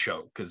my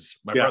show, because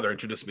my brother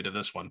introduced me to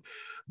this one.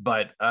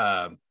 But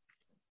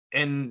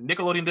and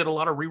Nickelodeon did a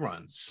lot of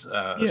reruns,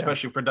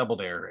 especially for Double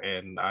Dare,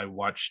 and I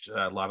watched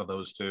a lot of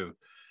those too.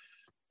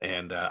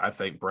 And I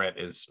think Brett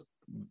is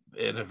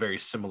in a very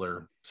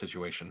similar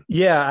situation.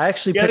 Yeah, I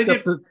actually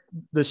picked up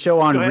the show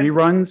on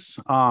reruns.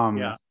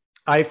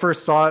 I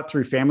first saw it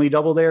through Family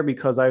Double Dare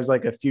because I was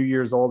like a few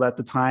years old at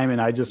the time, and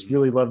I just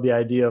really loved the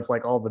idea of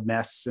like all the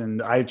mess.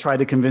 And I tried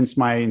to convince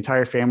my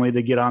entire family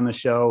to get on the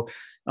show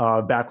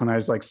back when I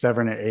was like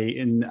 7 or 8,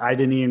 and I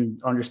didn't even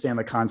understand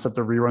the concept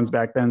of reruns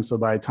back then. So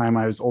by the time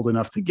I was old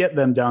enough to get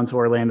them down to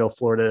Orlando,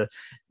 Florida,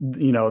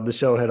 the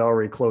show had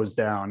already closed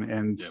down.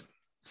 And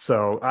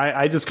so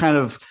I just kind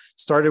of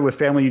started with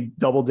Family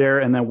Double Dare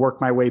and then worked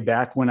my way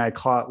back when I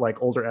caught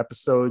like older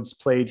episodes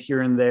played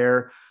here and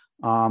there,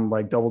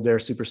 like Double Dare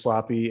Super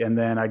Sloppy. And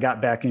then I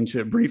got back into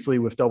it briefly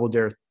with Double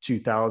Dare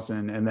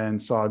 2000, and then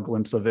saw a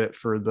glimpse of it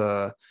for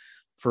the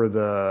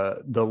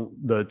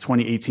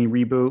 2018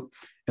 reboot.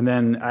 And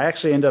then I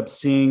actually ended up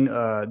seeing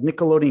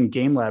Nickelodeon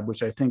Game Lab,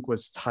 which I think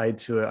was tied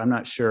to it. I'm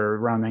not sure,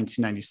 around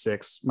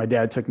 1996. My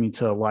dad took me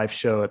to a live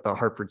show at the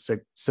Hartford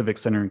Civic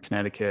Center in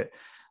Connecticut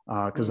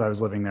because I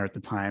was living there at the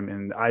time.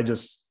 And I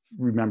just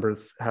remember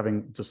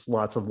having just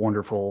lots of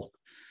wonderful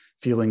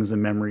feelings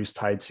and memories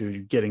tied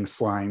to getting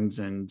slimed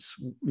and,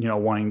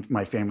 wanting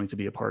my family to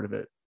be a part of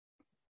it.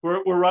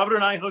 Were Robert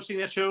and I hosting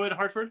that show at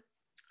Hartford?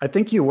 I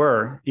think you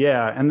were.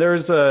 Yeah. And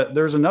there's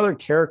another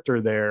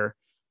character there.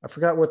 I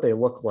forgot what they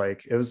look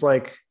like. It was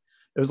like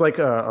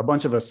a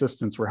bunch of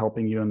assistants were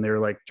helping you, and they were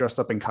like dressed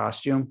up in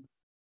costume.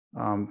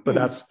 But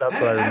that's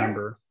what I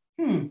remember.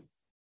 I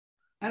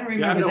don't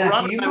remember that.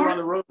 Robert and I were on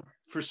the road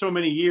for so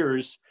many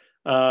years.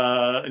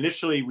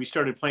 Initially, we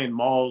started playing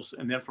malls,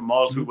 and then from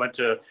malls, we went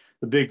to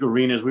the big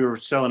arenas. We were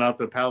selling out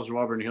the Palace of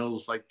Auburn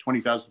Hills, like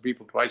 20,000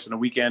 people twice in a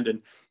weekend,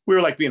 and we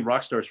were like being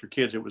rock stars for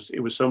kids. It was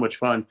so much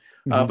fun,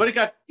 but it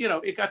got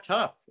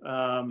tough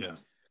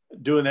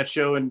doing that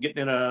show and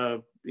getting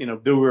in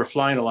we were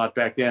flying a lot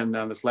back then.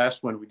 On this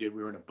last one we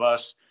were in a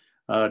bus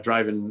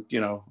driving,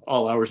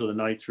 all hours of the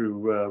night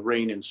through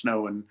rain and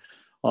snow and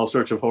all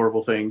sorts of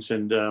horrible things.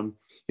 And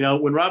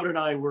when Robert and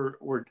I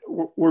were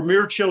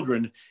mere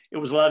children, it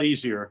was a lot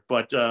easier.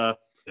 But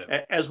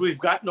as we've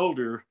gotten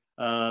older,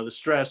 the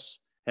stress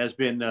has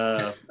been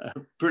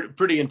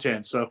pretty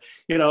intense. So,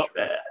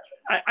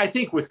 I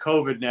think with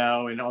COVID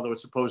now, and although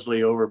it's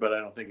supposedly over, but I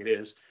don't think it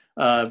is,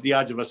 the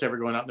odds of us ever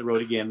going out on the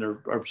road again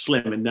are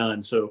slim and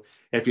none. So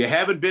if you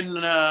haven't been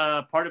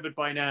part of it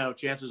by now,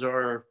 chances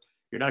are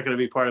you're not going to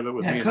be part of it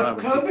with me and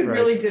Robert. COVID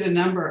really did a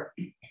number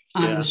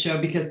on the show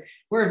because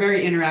we're a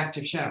very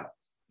interactive show.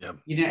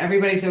 Yeah.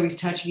 Everybody's always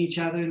touching each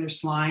other, and there's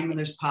slime and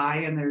there's pie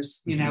and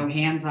there's,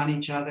 hands on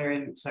each other.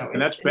 And so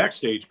that's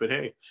backstage, but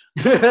hey.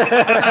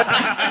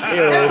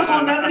 That's a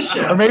whole nother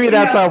show. Or maybe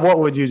that's What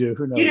Would You Do?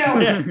 Who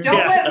knows? Don't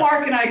let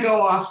Mark and I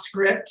go off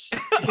script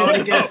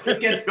because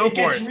it gets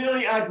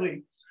really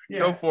ugly. Yeah.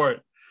 Go for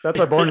it. That's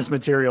our bonus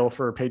material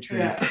for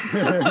patrons.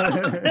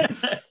 Yeah.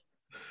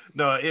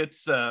 No,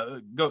 it's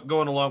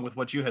going along with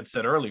what you had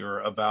said earlier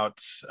about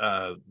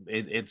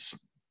it's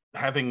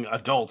having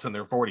adults in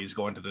their 40s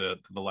going to the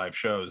live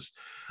shows.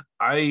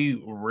 I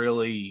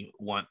really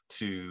want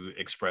to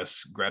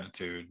express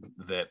gratitude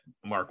that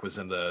Mark was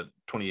in the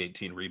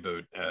 2018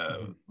 reboot,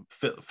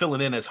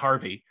 filling in as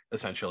Harvey,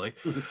 essentially.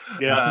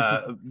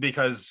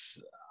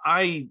 Because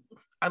I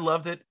I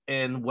loved it.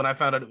 And when I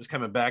found out it was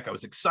coming back, I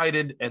was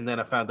excited. And then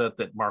I found out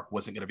that Mark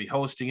wasn't going to be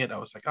hosting it. I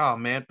was like, oh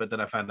man. But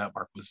then I found out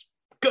Mark was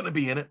going to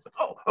be in it. It's like,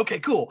 oh, okay,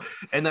 cool.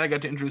 And then I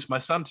got to introduce my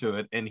son to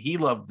it, and he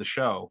loved the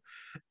show.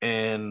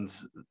 And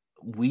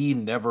we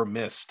never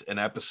missed an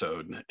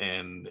episode.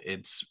 And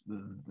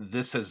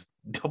this has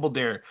Double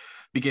Dare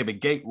became a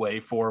gateway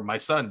for my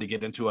son to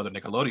get into other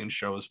Nickelodeon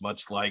shows,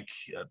 much like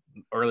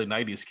early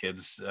 90s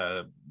kids.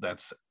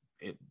 That's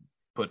it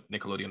put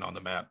Nickelodeon on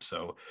the map.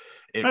 So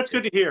that's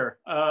good to hear.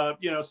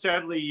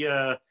 Sadly,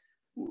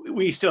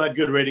 we still had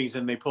good ratings,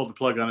 and they pulled the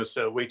plug on us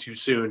way too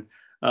soon.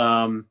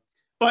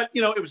 But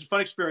it was a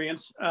fun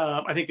experience.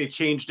 I think they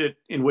changed it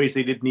in ways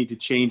they didn't need to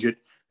change it.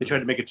 They tried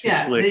to make it too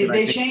slick.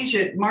 They changed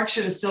it. Mark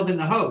should have still been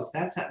the host.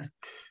 That's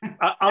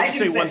I'll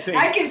say one thing.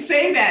 I can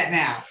say that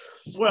now.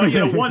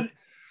 Well,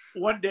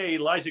 one day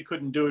Liza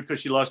couldn't do it because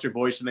she lost her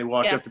voice, and they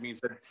walked up to me and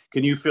said,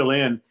 "Can you fill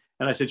in?"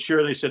 And I said,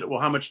 "Sure." They said, "Well,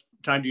 how much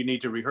time do you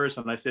need to rehearse?"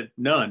 And I said,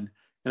 "None."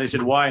 And they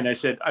said, "Why?" And I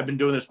said, "I've been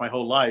doing this my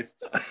whole life."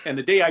 And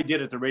the day I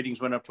did it, the ratings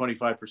went up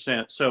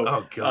 25%. So,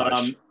 oh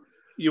gosh.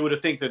 You would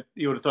have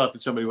thought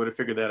that somebody would have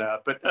figured that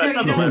out, but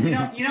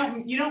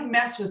you don't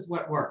mess with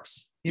what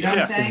works. You know what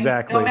I'm saying?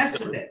 Exactly. Don't mess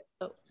with it.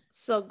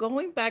 So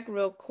going back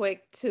real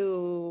quick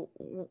to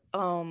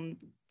the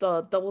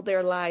Double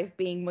Dare Live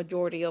being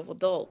majority of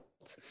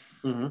adults,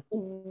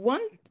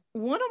 one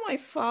of my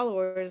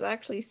followers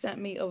actually sent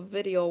me a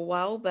video a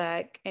while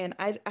back, and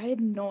I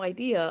had no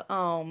idea.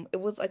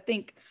 It was, I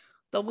think,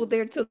 Double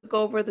Dare took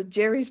over the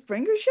Jerry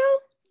Springer show.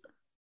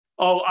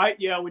 Oh,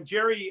 when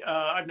Jerry,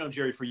 I've known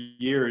Jerry for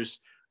years.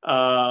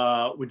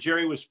 When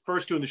Jerry was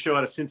first doing the show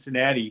out of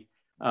Cincinnati,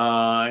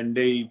 and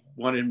they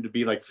wanted him to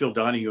be like Phil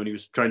Donahue, and he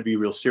was trying to be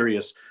real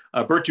serious.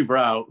 Bert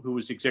Dubrow, who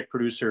was exec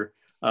producer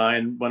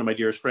and one of my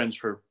dearest friends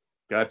for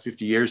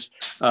 50 years,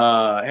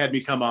 had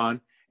me come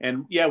on.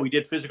 And we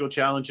did physical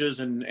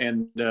challenges,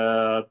 and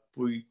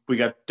we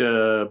got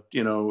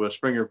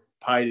Springer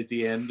pied at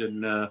the end,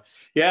 and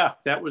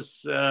that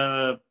was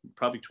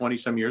probably 20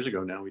 some years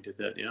ago now. We did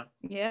that.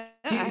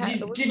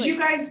 Did you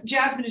guys,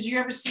 Jasmine, did you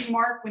ever see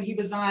Mark when he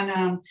was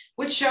on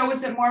which show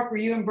was it, Mark, where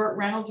you and Burt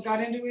Reynolds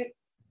got into it?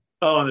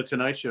 Oh, on the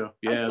Tonight Show.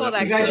 Yeah,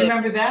 you guys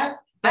remember that?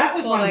 That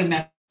was one of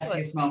the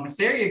messiest moments.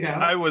 There you go.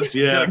 I was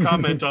gonna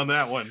comment on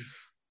that one.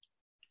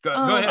 Go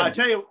ahead. I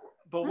tell you,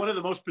 but one of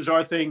the most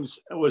bizarre things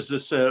was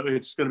this.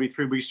 It's going to be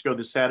 3 weeks ago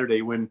this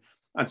Saturday, when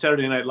on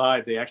Saturday Night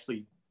Live they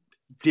actually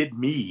did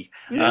me.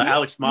 Yes.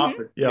 Alex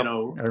Moffat,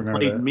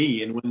 played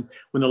me. And when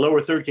the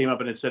lower third came up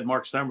and it said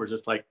Mark Summers,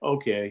 it's like,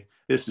 okay,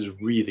 this is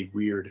really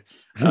weird.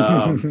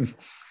 And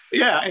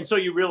so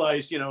you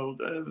realize,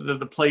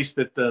 the place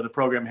that the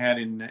program had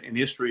in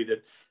history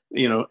that,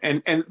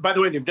 and by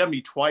the way, they've done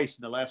me twice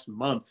in the last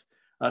month.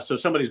 So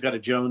somebody's got a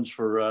Jones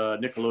for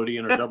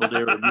Nickelodeon or Double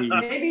Dare or me.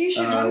 Maybe you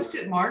should host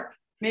it, Mark.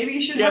 Maybe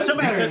you should host it.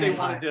 Somebody said they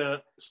wanted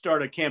to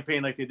start a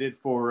campaign like they did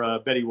for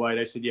Betty White.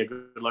 I said,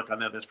 good luck on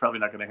that. That's probably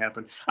not going to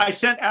happen. I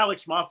sent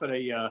Alex Moffat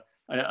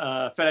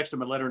FedExed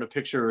him a letter and a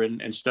picture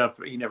and stuff.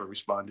 He never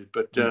responded,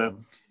 but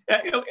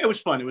it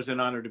was fun. It was an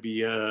honor to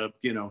be,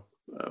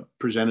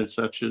 presented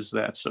such as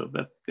that. So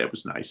that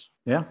was nice.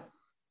 Yeah.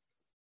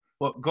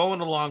 Well, going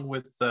along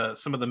with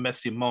some of the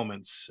messy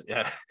moments,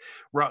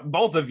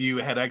 both of you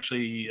had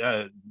actually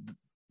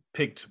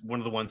picked one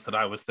of the ones that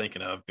I was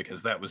thinking of,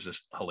 because that was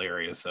just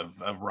hilarious of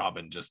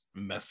Robin just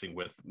messing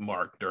with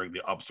Mark during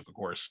the obstacle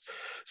course.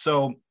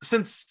 So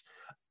since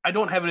I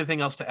don't have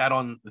anything else to add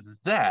on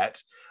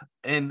that,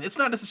 and it's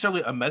not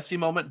necessarily a messy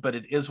moment, but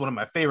it is one of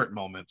my favorite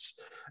moments.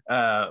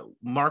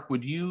 Mark,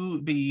 would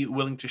you be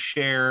willing to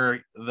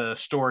share the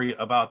story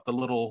about the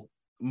little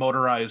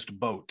motorized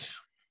boat?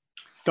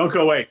 Don't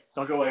go away.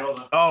 Hold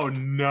on. Oh,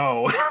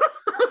 no.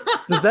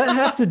 Does that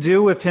have to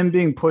do with him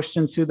being pushed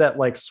into that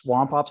like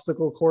swamp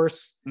obstacle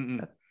course?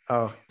 Mm-mm.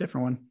 Oh,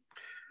 different one.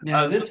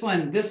 No, this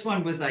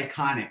one was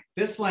iconic.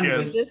 This one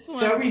was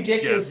so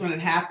ridiculous when it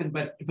happened,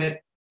 but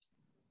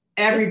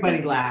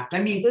everybody laughed.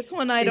 I mean, this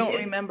one I don't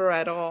remember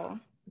at all.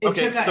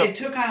 It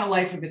took on a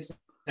life of its own.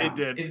 It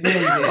did. It really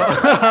did.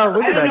 I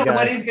don't know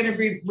what he's going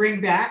to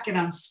bring back, and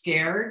I'm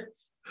scared,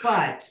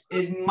 but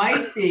it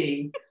might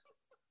be.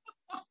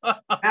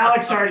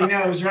 Alex already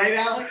knows, right,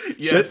 Alex?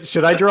 Yes.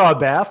 Should I draw a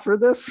bath for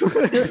this?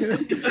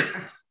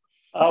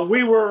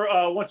 We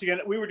were once again,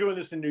 we were doing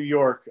this in New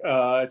York.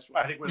 It's,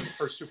 I think, one of the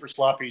first Super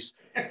Sloppies,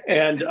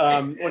 and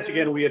once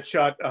again, we had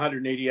shot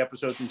 180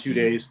 episodes in 2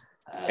 days.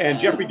 And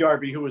Jeffrey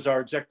Darby, who was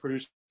our exec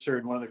producer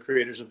and one of the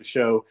creators of the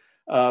show,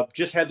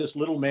 just had this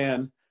little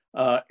man,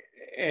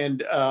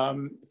 and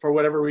for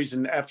whatever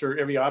reason, after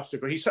every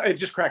obstacle, it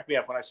just cracked me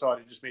up when I saw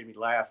it. It just made me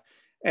laugh,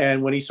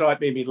 and when he saw it,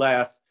 made me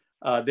laugh.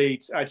 I'd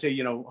say,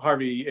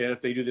 Harvey,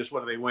 if they do this,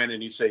 what do they win?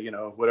 And he'd say,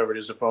 whatever it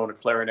is, a phone, a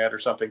clarinet or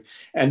something.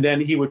 And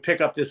then he would pick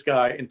up this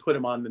guy and put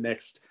him on the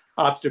next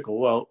obstacle.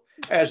 Well,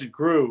 as it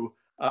grew,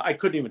 I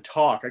couldn't even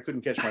talk. I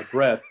couldn't catch my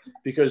breath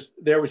because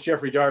there was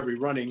Jeffrey Darby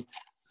running,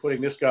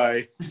 putting this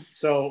guy.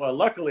 So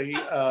luckily,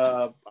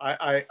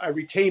 I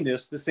retained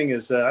this. This thing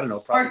is, I don't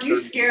know. Mark, you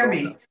scare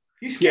me.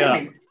 You scare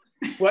me.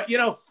 Well,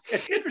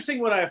 it's interesting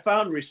what I have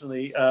found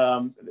recently.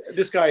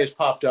 This guy has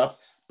popped up,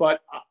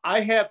 but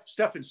I have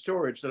stuff in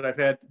storage that I've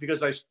had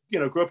because I,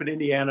 grew up in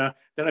Indiana.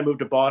 Then I moved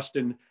to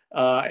Boston,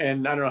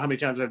 and I don't know how many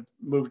times I've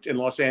moved in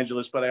Los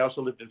Angeles, but I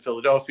also lived in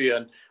Philadelphia,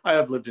 and I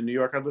have lived in New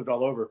York. I've lived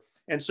all over,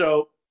 and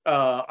so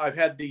I've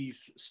had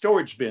these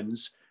storage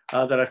bins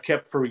that I've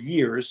kept for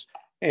years,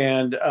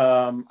 and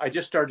I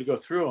just started to go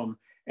through them,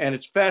 and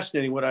it's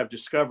fascinating what I've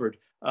discovered.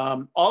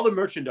 All the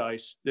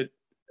merchandise that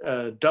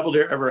Double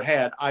Dare ever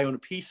had, I own a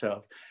piece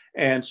of.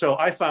 And so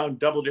I found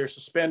Double Dare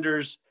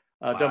suspenders,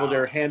 Double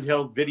Dare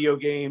handheld video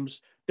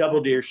games, Double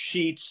Dare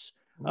sheets.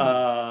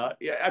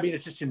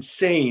 It's just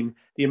insane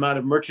the amount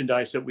of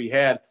merchandise that we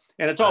had.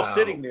 And it's all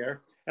sitting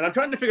there. And I'm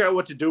trying to figure out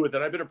what to do with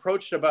it. I've been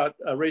approached about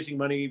raising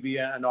money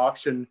via an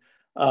auction.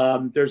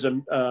 There's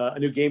a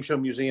new game show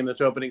museum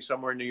that's opening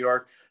somewhere in New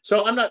York.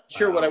 So I'm not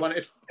sure what I want.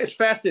 It's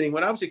fascinating.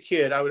 When I was a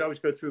kid, I would always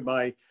go through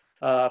my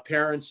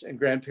parents' and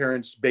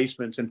grandparents'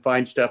 basements and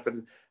find stuff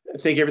and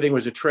think everything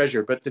was a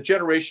treasure. But the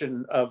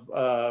generation of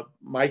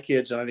my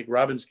kids, and I think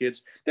Robin's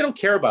kids, they don't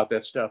care about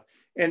that stuff.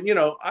 And,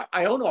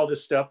 I own all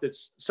this stuff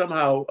that's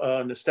somehow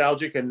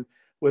nostalgic and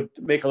would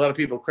make a lot of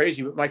people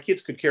crazy, but my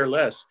kids could care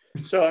less.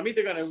 So I'm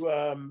either going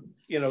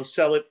to,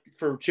 sell it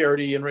for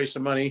charity and raise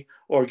some money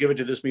or give it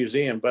to this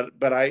museum.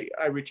 But I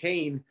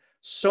retain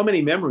so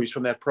many memories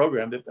from that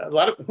program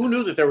that who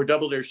knew that there were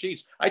Double Dare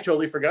sheets? I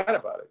totally forgot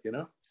about it,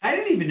 I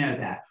didn't even know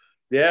that.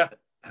 Yeah.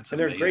 That's and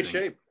they're in great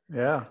shape.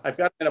 Yeah. I've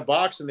got them in a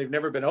box and they've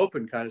never been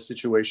opened kind of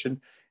situation.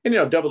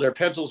 And, Double Dare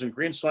pencils and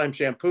green slime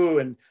shampoo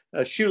and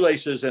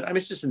shoelaces. And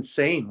it's just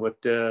insane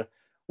what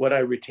I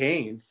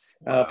retain.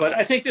 But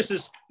I think this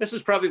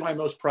is probably my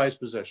most prized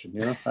possession.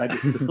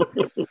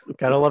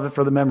 Gotta love it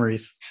for the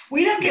memories.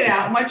 We don't get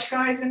out much,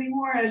 guys,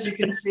 anymore, as you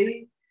can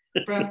see.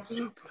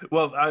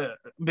 Well,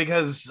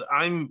 because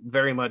I'm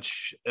very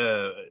much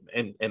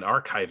an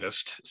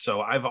archivist, so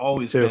I've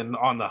always been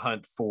on the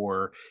hunt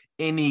for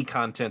any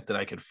content that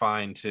I could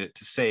find to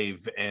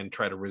save and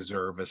try to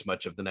reserve as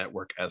much of the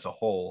network as a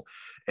whole.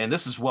 And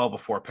this is well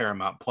before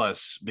Paramount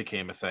Plus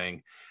became a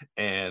thing.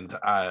 And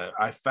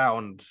I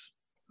found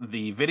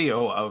the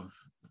video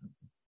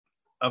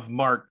of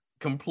Mark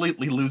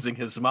completely losing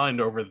his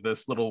mind over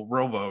this little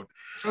rowboat.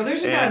 Oh,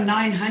 there's about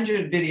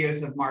 900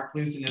 videos of Mark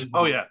losing his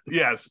mind. Oh yeah,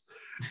 yes.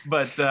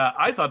 But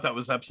I thought that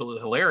was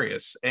absolutely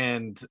hilarious.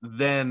 And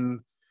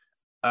then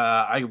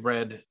I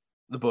read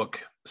the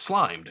book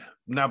Slimed.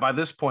 Now, by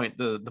this point,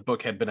 the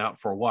book had been out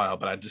for a while,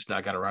 but I just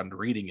now got around to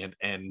reading it.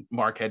 And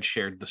Mark had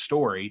shared the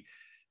story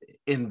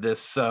in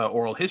this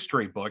oral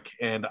history book,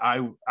 and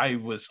I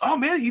was, oh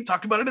man, he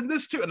talked about it in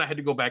this too, and I had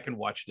to go back and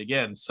watch it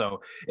again.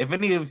 So if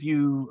any of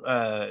you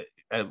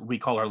we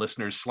call our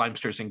listeners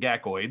Slimesters and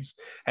Gakoids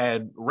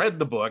had read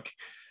the book,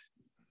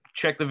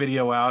 check the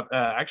video out.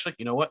 Actually,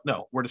 you know what,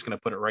 no, we're just going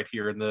to put it right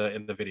here in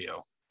the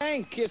video.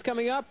 Tank is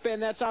coming up,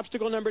 and that's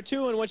obstacle number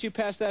 2. And once you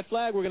pass that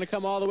flag, we're going to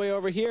come all the way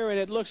over here, and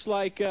it looks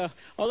like, oh,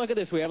 look at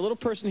this. We have a little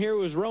person here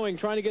who's rowing,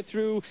 trying to get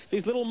through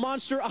these little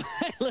monster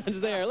islands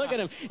there. Look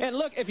at him. And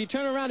look, if you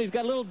turn around, he's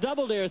got a little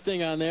Double Dare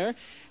thing on there,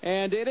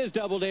 and it is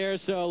Double Dare,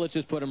 so let's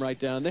just put him right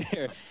down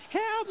there.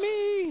 Help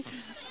me!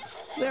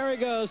 There he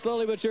goes,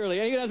 slowly but surely.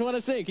 And he doesn't want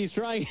to sink. He's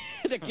trying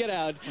to get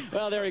out.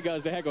 Well, there he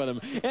goes. To heck with him.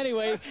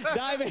 Anyway,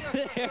 dive in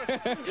there.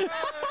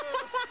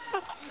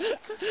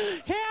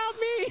 Help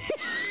me!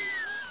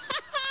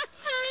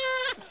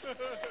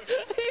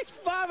 He's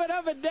bobbing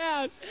up and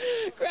down.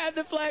 Grab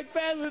the flag,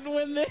 pass it, and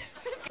win this.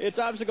 It's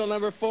obstacle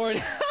number 4.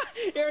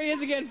 Here he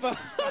is again, folks.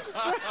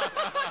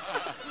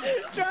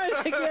 Trying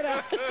to get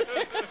out.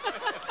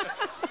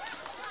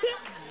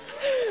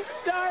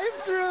 Dive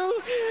through,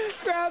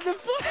 grab the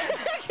flag,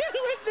 and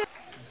win this.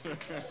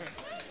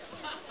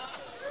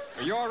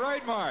 Are you all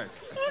right, Mark?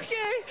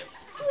 Okay.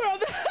 Well,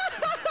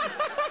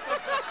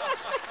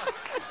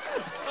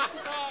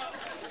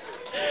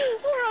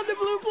 we're on the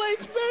Blue Plate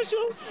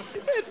Special.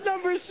 It's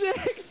number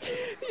 6.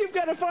 You've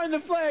got to find the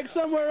flag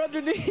somewhere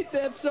underneath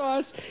that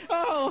sauce.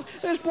 Oh,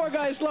 this poor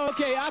guy's slow.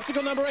 Okay,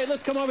 obstacle number 8.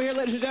 Let's come over here,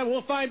 ladies and gentlemen.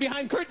 We'll find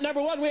behind curtain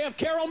number 1, we have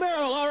Carol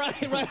Merrill. All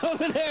right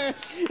over there.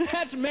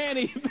 That's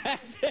Manny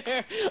back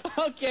there.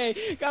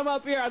 Okay, come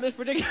up here on this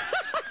particular...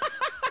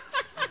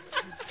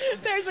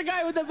 There's a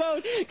guy with the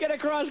boat. Get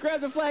across,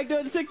 grab the flag, do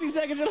it in 60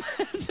 seconds or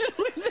less.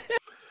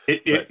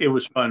 It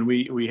was fun.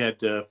 We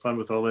had fun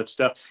with all that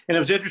stuff. And it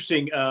was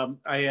interesting.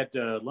 I had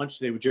lunch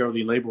today with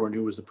Geraldine Laybourne,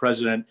 who was the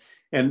president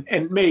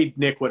and made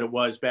Nick what it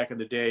was back in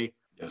the day.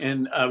 Yes.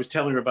 And I was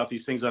telling her about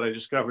these things that I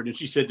discovered. And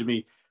she said to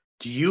me,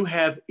 do you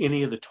have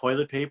any of the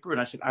toilet paper? And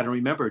I said, I don't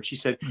remember. And she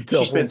said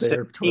she spent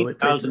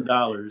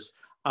 $17,000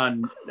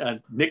 on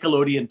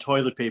Nickelodeon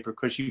toilet paper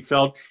because she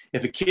felt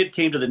if a kid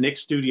came to the Nick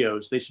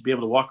studios, they should be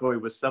able to walk away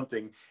with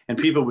something and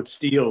people would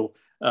steal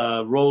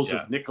rolls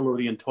of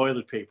Nickelodeon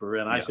toilet paper.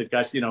 And I said,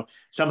 gosh,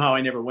 somehow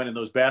I never went in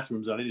those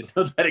bathrooms. I didn't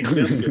know that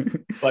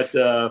existed.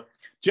 But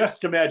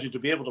just imagine to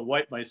be able to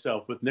wipe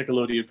myself with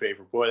Nickelodeon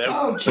paper. Boy, that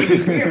was...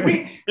 geez.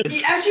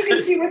 As you can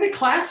see, we're the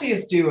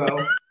classiest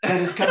duo that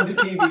has come to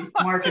TV,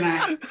 Mark and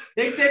I.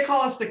 They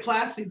call us the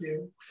classy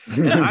duo.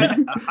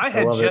 I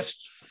had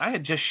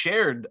had just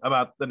shared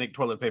about the Nick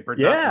toilet paper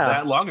not Yeah.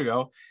 that long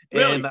ago,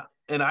 Really?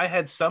 and I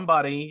had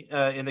somebody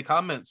in the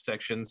comments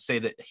section say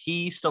that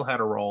he still had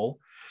a roll,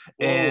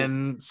 Whoa.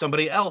 and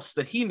somebody else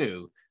that he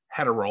knew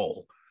had a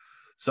roll.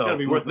 So It's gotta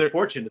be worth a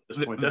fortune at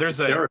this point. That's there's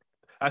hysterical.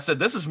 I said,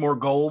 this is more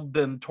gold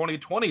than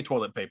 2020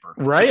 toilet paper.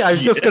 Right. I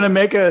was just going to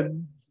make a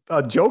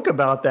joke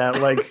about that.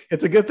 Like,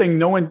 it's a good thing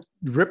no one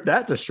ripped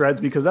that to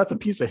shreds because that's a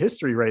piece of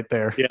history right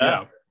there.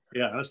 Yeah.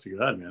 Honest to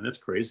God, man, that's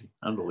crazy,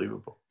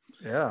 unbelievable.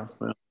 Yeah,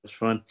 well, it's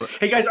fun.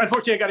 Hey guys,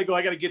 unfortunately, I got to go.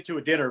 I got to get to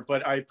a dinner,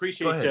 but I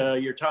appreciate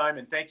your time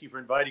and thank you for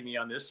inviting me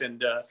on this.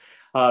 And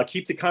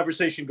keep the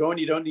conversation going.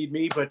 You don't need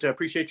me, but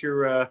appreciate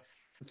your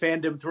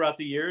fandom throughout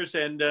the years.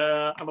 And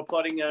I'm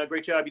applauding a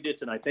great job you did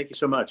tonight. Thank you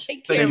so much.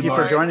 Thank you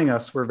for joining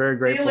us. We're very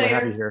grateful to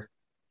have you here.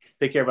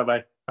 Take care.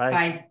 Bye-bye. Bye.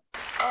 Bye.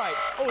 All right.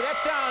 Oh, that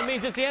sound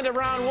means it's the end of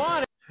round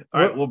one.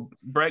 All right. Well,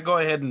 Brett, go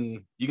ahead,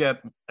 and you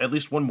got at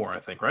least one more, I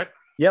think, right?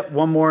 Yep,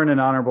 one more and an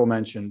honorable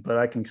mention, but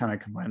I can kind of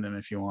combine them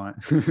if you want.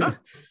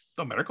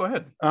 Don't matter. Go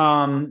ahead.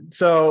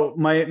 So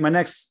my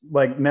next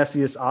like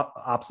messiest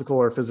obstacle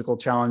or physical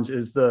challenge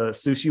is the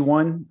sushi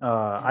one.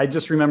 I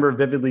just remember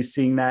vividly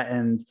seeing that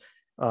and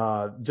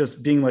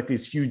just being like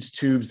these huge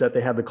tubes that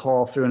they had to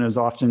call through, and it was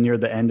often near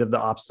the end of the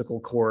obstacle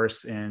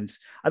course. And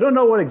I don't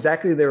know what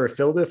exactly they were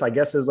filled with. I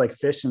guess it was like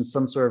fish and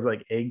some sort of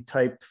like egg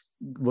type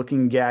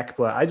looking gack,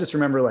 but I just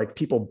remember like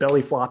people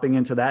belly flopping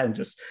into that and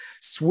just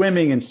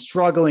swimming and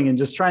struggling and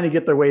just trying to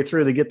get their way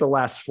through to get the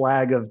last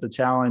flag of the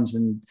challenge.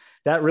 And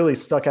that really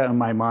stuck out in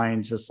my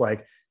mind. Just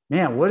like,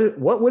 man,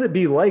 what would it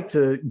be like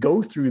to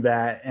go through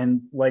that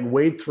and like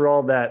wade through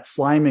all that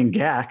slime and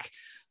gack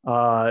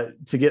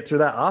to get through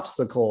that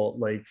obstacle?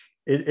 Like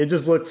it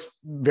just looks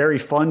very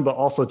fun, but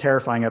also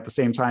terrifying at the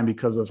same time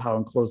because of how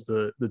enclosed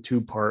the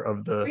tube part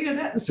of the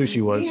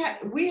sushi was.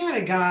 We had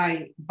a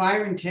guy,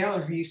 Byron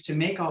Taylor, who used to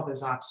make all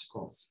those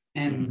obstacles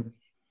and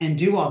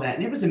do all that.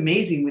 And it was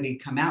amazing what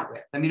he'd come out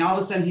with. I mean, all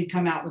of a sudden he'd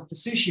come out with the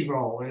sushi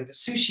roll or the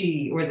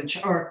sushi or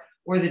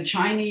the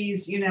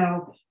Chinese,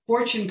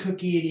 fortune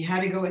cookie, and you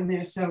had to go in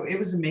there. So it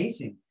was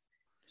amazing.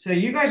 So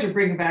you guys are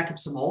bringing back up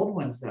some old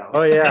ones though.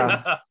 Oh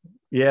yeah.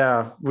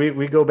 Yeah,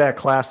 we go back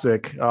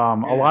classic. A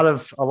lot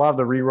of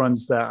the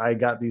reruns that I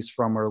got these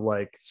from are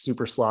like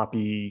super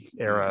sloppy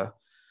era,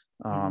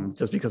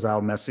 just because of how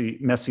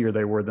messier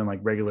they were than like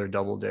regular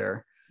Double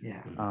Dare.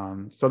 Yeah.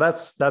 So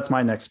that's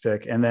my next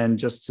pick, and then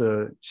just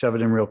to shove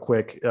it in real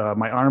quick,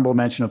 my honorable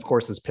mention, of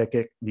course, is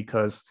Pick-It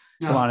because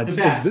come on,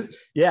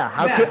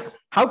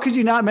 how could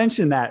you not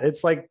mention that?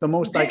 It's like the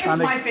most iconic.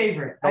 It's my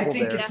favorite. I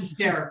think it's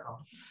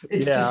hysterical.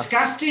 It's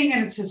disgusting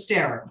and it's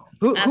hysterical.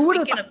 Who would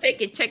have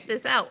picked it? Check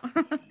this out.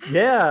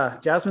 Yeah,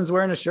 Jasmine's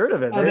wearing a shirt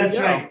of it. Oh, that's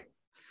right.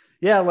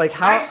 Yeah, like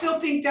how I still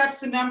think that's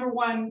the number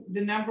one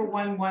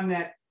one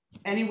that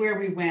anywhere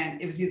we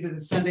went, it was either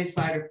the Sunday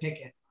Slide or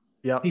Pick-It.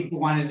 Yeah, people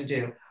wanted to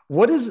do.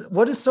 What is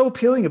so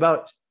appealing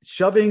about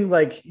shoving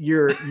like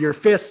your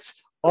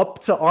fist up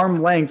to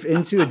arm length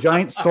into a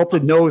giant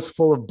sculpted nose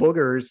full of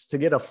boogers to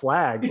get a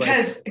flag?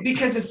 Because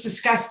it's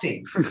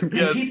disgusting.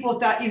 Yes. People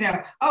thought,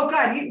 oh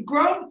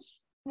God,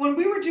 when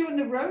we were doing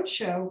the road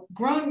show,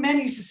 grown men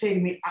used to say to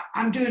me,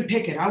 I'm doing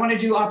Pick-It. I want to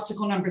do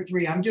obstacle number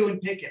 3. I'm doing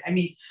Pick-It. I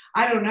mean,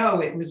 I don't know.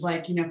 It was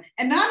like, and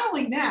not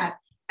only that,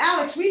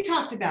 Alex, we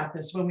talked about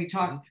this when we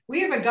talked.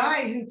 We have a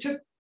guy who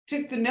took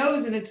the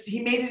nose and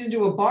he made it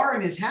into a bar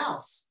in his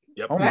house.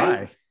 Yep. Oh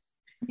my.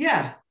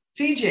 Yeah.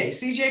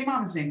 CJ,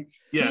 mom's name.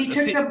 Yeah. He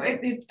took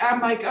I'm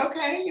like,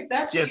 okay, if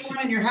that's what you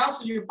want in your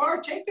house as your bar,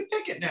 take the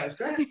Pick-It nose.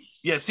 Right?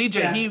 Yeah.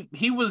 CJ,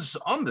 he was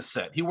on the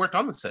set. He worked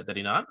on the set, did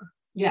he not?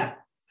 Yeah.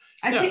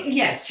 I think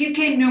yes, he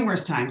came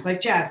numerous times,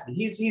 like Jasmine.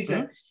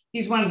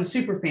 He's one of the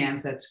super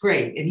fans. That's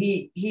great.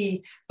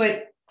 And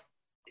but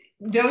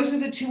those are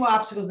the 2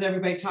 obstacles that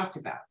everybody talked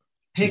about: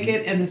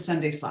 Pick-It and the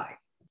Sunday Slide.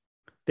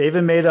 They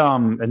even made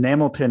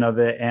enamel pin of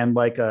it and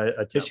like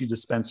a tissue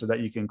dispenser that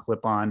you can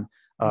clip on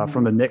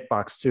from the Nick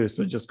box too.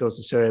 So it just goes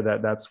to show you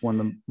that that's one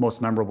of the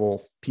most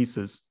memorable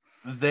pieces.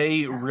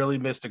 They really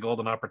missed a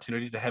golden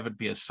opportunity to have it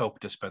be a soap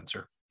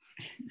dispenser.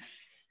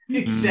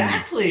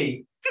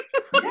 Exactly.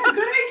 Yeah, good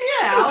idea,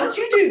 Alex.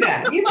 You do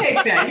that. You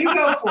make that. You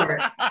go for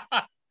it.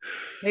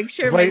 Make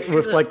sure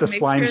with the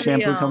slime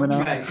shampoo coming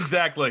out. Right.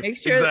 Exactly.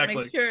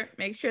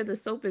 Make sure the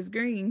soap is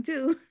green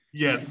too.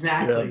 Yes.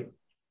 Exactly. Yeah.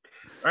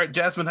 All right,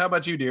 Jasmine, how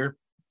about you, dear?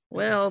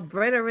 Well,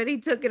 Brett already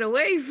took it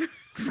away.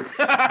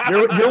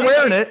 You're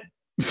wearing it.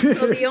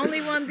 So the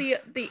only one,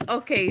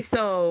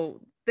 so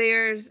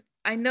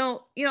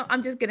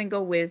I'm just gonna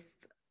go with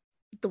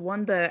the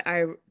one that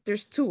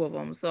there's 2 of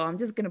them, so I'm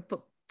just gonna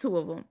put 2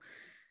 of them.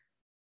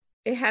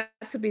 It had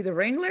to be the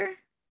Wrangler,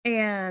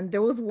 and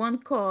there was one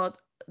called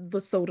the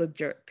Soda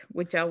Jerk,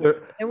 which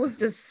it was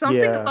just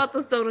something about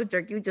the Soda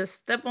Jerk. You just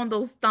step on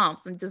those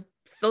stomps and just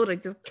soda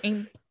just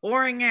came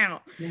pouring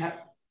out. Yeah.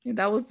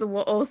 That was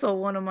also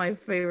one of my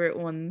favorite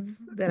ones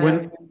that I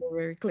remember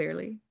very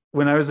clearly.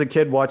 When I was a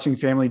kid watching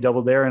Family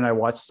Double Dare and I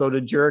watched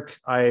Soda Jerk,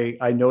 I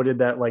noted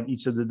that like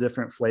each of the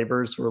different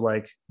flavors were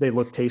like, they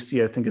look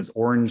tasty. I think it's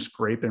orange,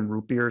 grape, and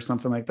root beer or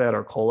something like that,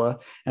 or cola.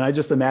 And I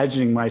just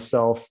imagining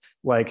myself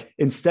like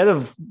instead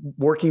of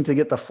working to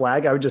get the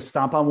flag, I would just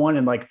stomp on one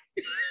and like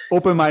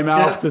open my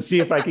mouth to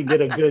see if I could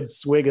get a good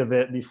swig of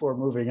it before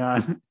moving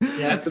on.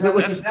 Yeah,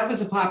 that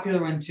was a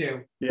popular one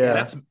too.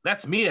 Yeah,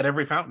 that's me at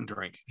every fountain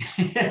drink.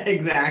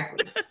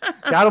 Exactly.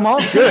 Got them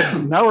all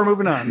good. Now we're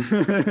moving on.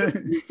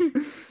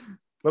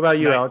 What about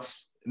you,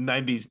 Alex?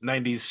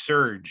 90s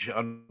surge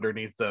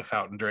underneath the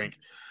fountain drink.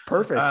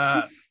 Perfect.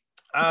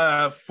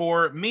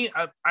 For me,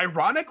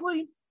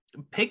 ironically,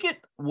 Pickett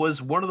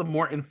was one of the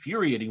more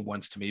infuriating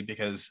ones to me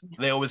because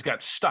they always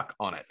got stuck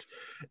on it,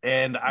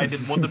 and I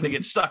didn't want them to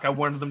get stuck. I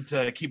wanted them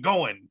to keep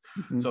going.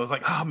 So I was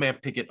like, "Oh man,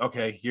 Pickett,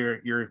 okay,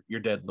 you're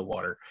dead in the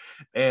water."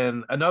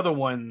 And another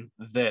one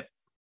that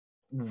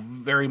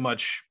very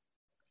much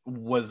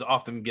was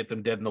often get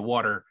them dead in the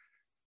water,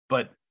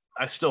 but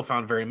I still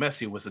found very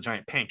messy was the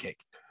giant pancake.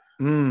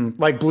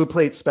 Like Blue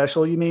Plate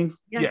Special, you mean?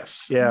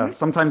 Yes. Yeah.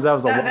 Sometimes that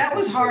was that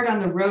was hard on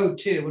the road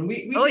too. When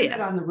we did that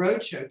on the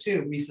road show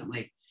too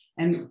recently.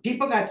 And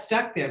people got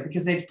stuck there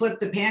because they'd flip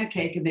the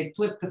pancake and they'd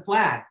flip the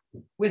flag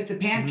with the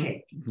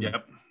pancake.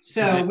 Yep.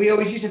 So we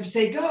always used to have to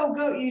say, go,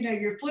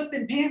 you're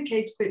flipping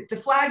pancakes, but the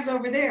flag's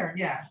over there.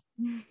 Yeah.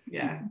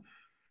 Yeah.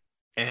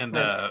 And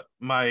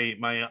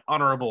my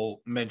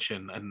honorable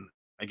mention, and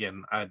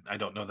again, I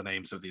don't know the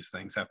names of these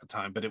things at the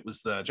time, but it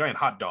was the giant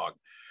hot dog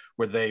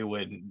where they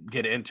would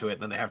get into it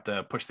and then they have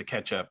to push the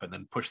ketchup and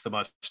then push the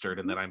mustard.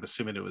 And then I'm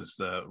assuming it was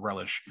the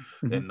relish.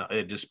 And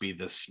it'd just be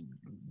this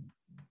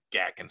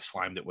gack and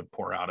slime that would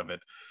pour out of it,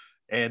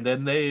 and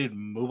then they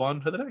move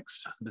on to the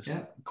next.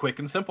 Quick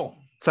and simple.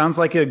 Sounds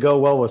like it'd go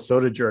well with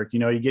soda jerk.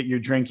 You get your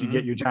drink, you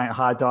get your giant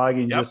hot dog,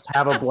 and you just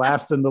have a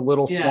blast in the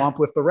little swamp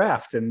with the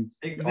raft, and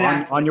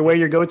on your way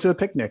you go to a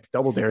picnic,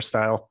 Double Dare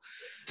style.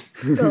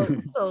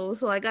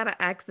 So I gotta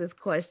ask this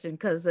question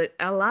because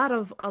a lot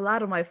of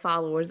my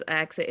followers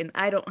ask it, and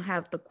I don't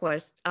have the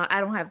question. I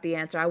don't have the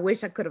answer. I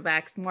wish I could have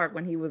asked Mark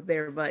when he was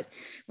there, but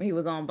when he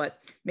was on. But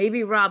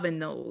maybe Robin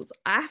knows.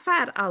 I've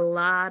had a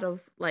lot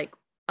of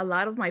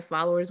my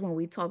followers when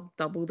we talk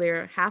Double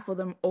Dare. Half of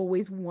them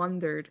always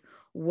wondered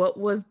what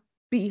was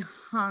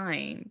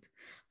behind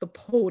the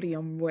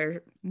podium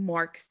where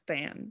Mark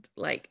stand.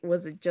 Like,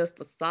 was it just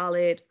a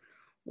solid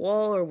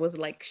wall, or was it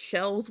like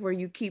shelves where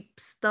you keep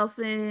stuff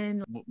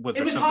in?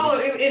 It was hollow.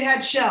 It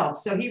had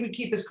shelves, so he would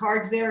keep his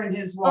cards there and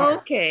his water.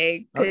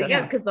 Okay.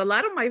 Yeah, because a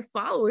lot of my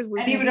followers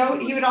would. And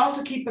he would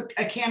also keep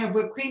a can of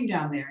whipped cream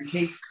down there in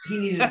case he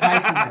needed to buy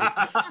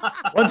somebody.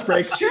 Lunch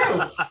break. It's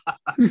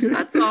true.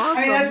 That's awesome.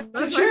 I mean, that's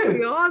the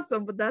truth.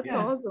 Awesome, but that's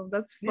awesome.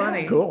 That's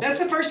funny. Yeah, cool. That's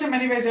the first time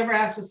anybody's ever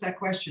asked us that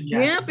question,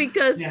 Jasmine. Yeah,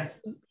 because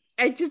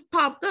it just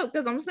popped up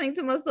because I'm saying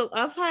to myself,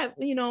 I've had,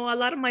 a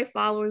lot of my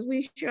followers,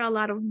 we share a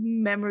lot of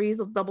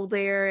memories of Double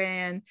Dare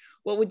and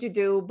what would you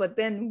do? But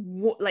then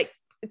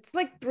it's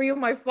like 3 of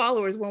my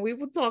followers, when we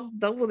would talk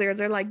Double Dare,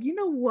 they're like, you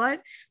know what?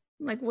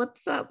 I'm like,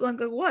 what's up? I'm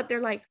like, what?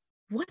 They're like,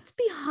 what's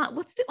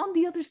on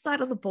the other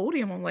side of the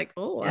podium? I'm like,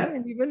 I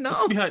didn't even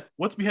know.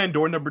 What's behind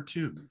door number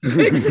 2?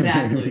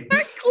 Exactly.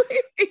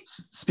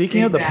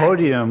 Speaking of the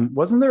podium,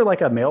 wasn't there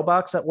like a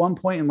mailbox at one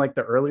point in like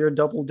the earlier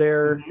Double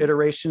Dare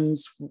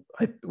iterations?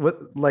 What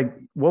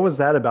was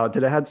that about?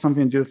 Did it have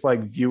something to do with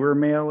like viewer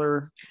mail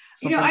or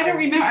something? I don't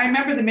remember. I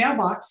remember the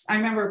mailbox. I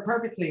remember it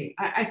perfectly.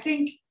 I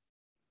think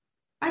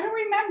I don't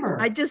remember.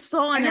 I just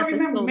saw an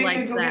episode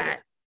like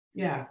that.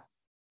 Yeah.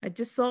 I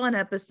just saw an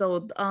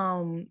episode.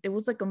 It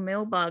was like a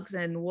mailbox,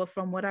 and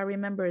from what I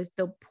remember is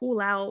they'll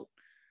pull out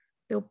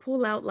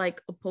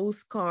like a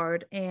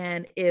postcard,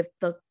 and if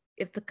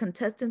the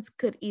contestants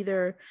could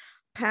either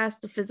pass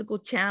the physical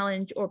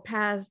challenge or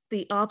pass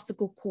the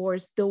obstacle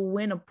course, they'll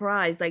win a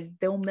prize. Like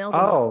they'll mail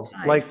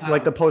them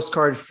like the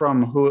postcard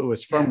from who it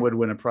was from would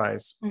win a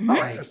prize. Mm-hmm.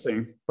 Oh,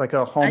 interesting. Like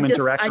a home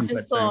interaction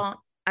type thing.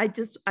 I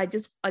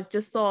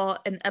just saw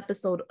an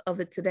episode of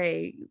it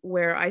today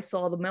where I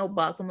saw the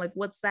mailbox. I'm like,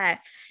 what's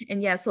that?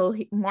 And so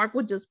Mark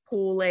would just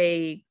pull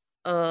a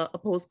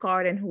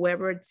postcard, and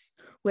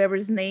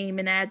whoever's name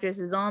and address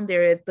is on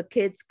there, if the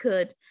kids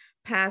could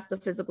pass the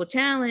physical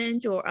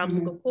challenge or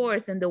obstacle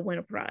course, then they'll win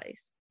a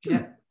prize.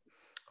 Yeah.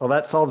 Well,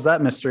 that solves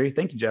that mystery.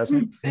 Thank you,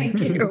 Jasmine. Thank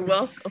you. You're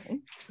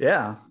welcome.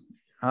 Yeah.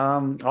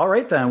 All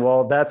right then.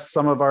 Well, that's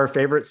some of our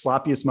favorite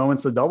sloppiest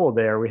moments of Double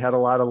Dare. We had a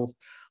lot of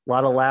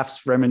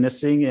laughs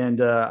reminiscing,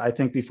 and I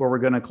think before we're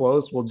going to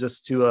close, we'll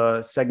just do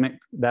a segment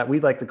that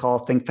we like to call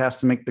Think Fast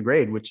to Make the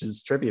Grade, which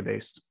is trivia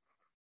based.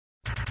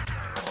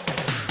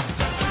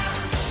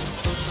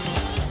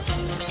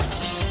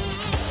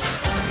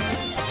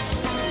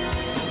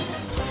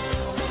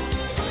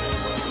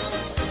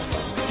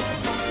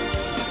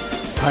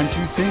 Time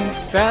to think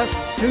fast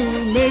to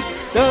make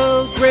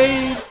the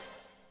grade.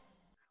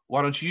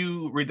 Why don't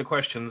you read the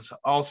questions?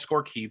 I'll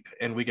score keep,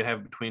 and we can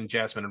have it between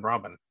Jasmine and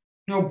Robin.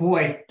 Oh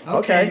boy.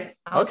 Okay.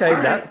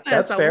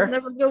 That's fair. I will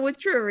never go with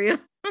trivia.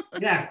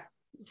 Yeah.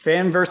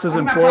 Fan versus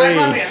employee.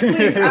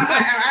 Please,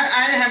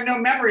 I have no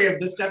memory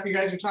of the stuff you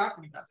guys are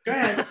talking about. Go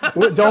ahead.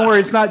 Well, don't worry,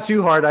 it's not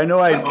too hard. I know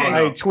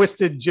I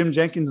twisted Jim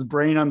Jenkins'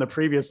 brain on the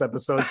previous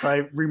episode,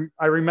 so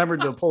I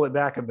remembered to pull it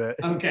back a bit.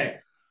 Okay.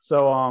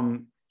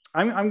 So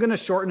I'm going to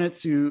shorten it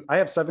to, I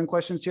have 7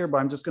 questions here, but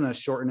I'm just going to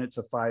shorten it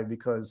to 5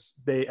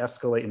 because they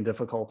escalate in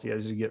difficulty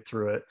as you get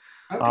through it.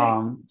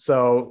 Okay.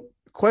 So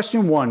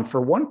question 1,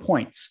 for 1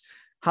 point,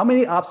 how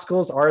many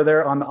obstacles are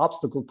there on the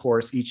obstacle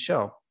course each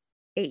show?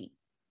 8.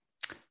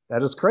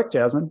 That is correct,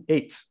 Jasmine.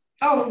 8.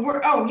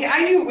 Oh, yeah,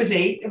 I knew it was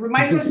 8. Am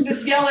I supposed to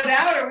just yell it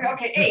out? Or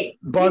okay, 8.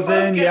 Buzz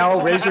in, yell,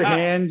 raise your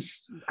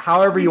hands,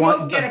 however you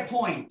want. We both get a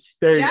point.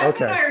 There you Jasmine go.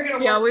 Okay. and I are going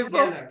to work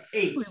together.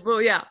 8.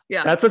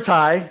 Yeah. That's a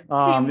tie.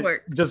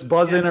 Teamwork. Just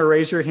buzz in or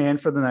raise your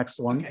hand for the next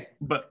ones. Okay.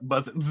 But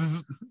buzz it.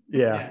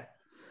 Yeah.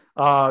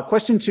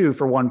 Question 2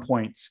 for 1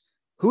 point.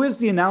 Who is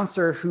the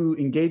announcer who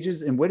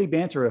engages in witty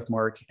banter with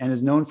Mark and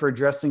is known for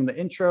addressing the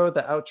intro,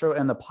 the outro,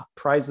 and the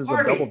prizes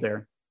Harvey. of Double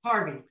Dare?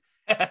 Harvey.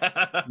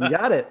 You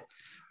got it.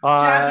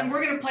 Jasmine,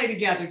 we're going to play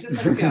together.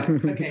 Just let's go.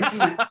 Okay.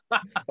 Come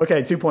on.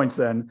 Okay, 2 points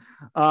then.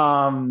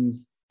 I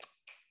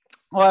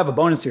have a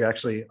bonus here,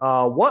 actually.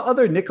 What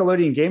other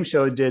Nickelodeon game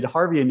show did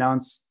Harvey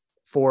announce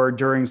for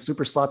during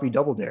Super Sloppy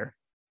Double Dare?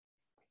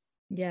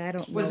 Yeah, I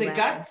don't know. Was it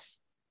Guts?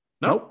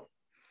 Nope.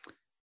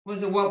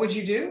 Was it What Would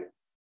You Do?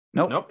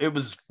 Nope. It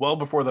was well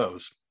before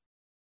those.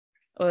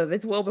 Oh, if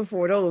it's well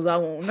before those, I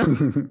won't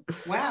know.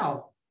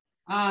 Wow.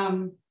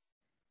 I'm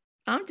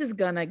just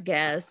gonna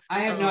guess. I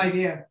have no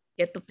idea.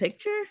 Get the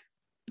picture?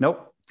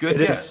 Nope. Good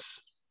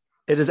guess.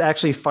 It is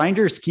actually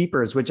Finders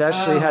Keepers, which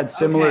actually had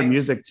similar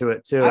music to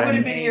it too. I would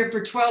have been here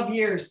for 12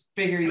 years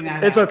figuring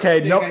that it's out. okay.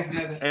 So Nope. you guys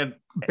know that. And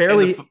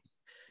barely.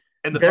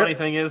 And the funny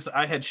thing is,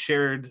 I had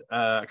shared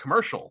a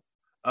commercial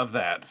of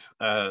that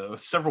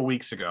several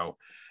weeks ago,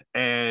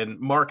 and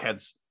Mark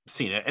had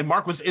seen it, and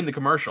Mark was in the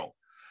commercial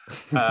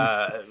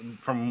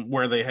from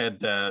where they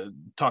had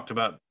talked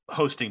about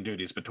hosting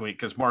duties between,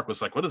 because Mark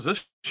was like, what is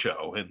this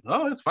show? And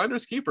it's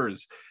Finders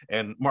Keepers,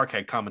 and Mark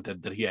had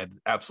commented that he had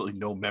absolutely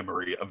no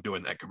memory of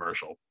doing that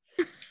commercial.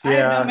 I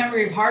have no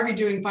memory of Harvey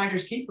doing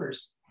Finders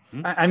Keepers.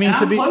 I mean, and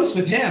to I'm be close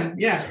with him.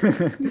 Yeah.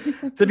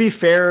 To be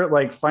fair,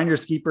 like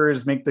Finders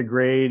Keepers, Make the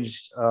Grade,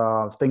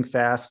 Think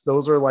Fast,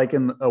 those are like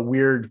in a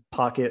weird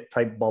pocket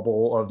type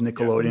bubble of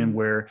Nickelodeon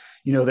where,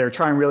 they're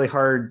trying really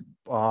hard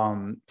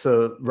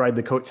to ride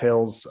the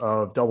coattails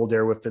of Double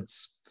Dare with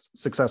its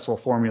successful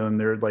formula, and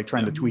they're like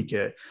trying to tweak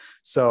it.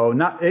 So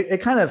it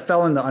kind of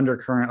fell in the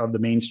undercurrent of the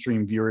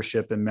mainstream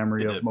viewership and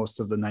memory of most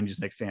of the 90s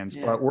Nick fans.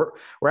 Yeah. But we're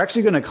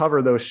actually going to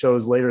cover those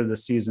shows later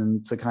this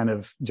season to kind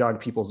of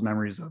jog people's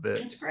memories of it.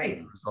 That's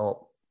great.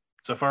 Result.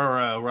 So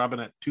far, Robin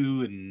at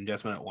 2 and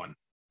Jasmine at 1.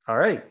 All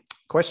right.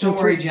 Question Don't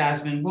worry, 3.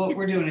 Jasmine.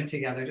 We're doing it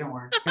together. Don't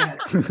worry. Go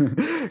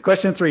ahead.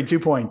 Question 3, 2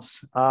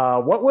 points.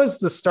 What was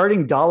the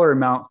starting dollar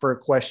amount for a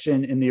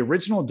question in the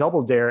original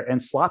Double Dare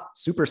and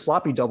Super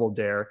Sloppy Double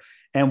Dare?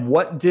 And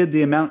what did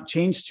the amount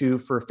change to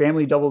for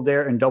Family Double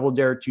Dare and Double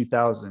Dare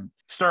 2000?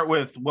 Start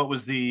with what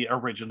was the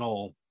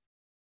original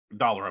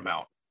dollar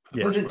amount?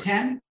 Was it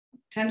 10?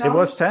 $10? It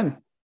was 10.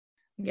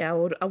 Yeah,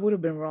 I would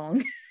have been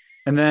wrong.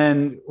 And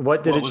then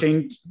what did it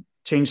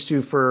change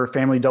to for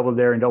Family Double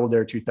Dare and Double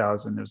Dare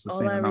 2000? It was the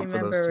same amount for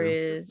those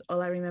two. All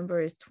I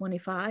remember is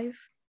 25.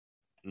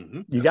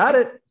 Mm-hmm. You got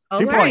it.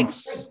 2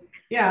 points.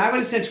 Yeah, I would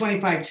have said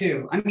 25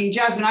 too. I mean,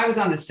 Jasmine, I was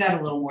on the set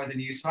a little more than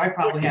you, so I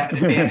probably have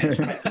an advantage.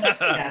 But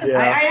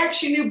I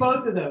actually knew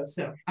both of those,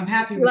 so I'm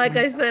happy with Like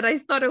myself. I said, I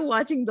started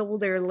watching Double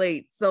Dare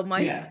late, so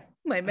my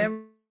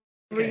memory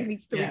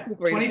needs to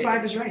recuperate.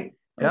 25 is right.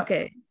 Yeah.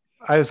 Okay.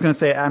 I was going to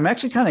say, I'm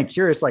actually kind of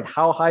curious, like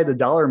how high the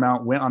dollar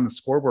amount went on the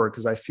scoreboard,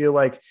 because I feel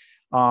like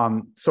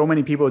so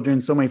many people are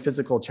doing so many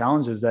physical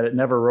challenges that it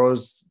never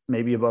rose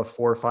maybe above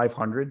 400 or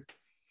 500.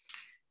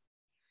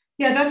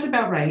 Yeah, that's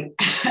about right.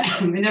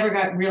 It never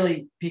got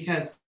really,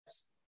 because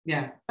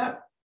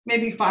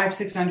maybe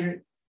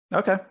 500-600.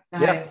 Okay.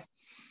 Yeah.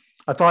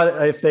 I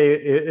thought if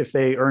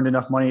they earned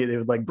enough money, they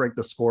would like break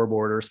the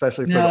scoreboard, or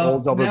especially for the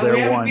old Double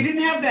Dare one. We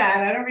didn't have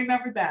that. I don't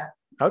remember that.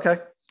 Okay,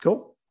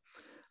 cool.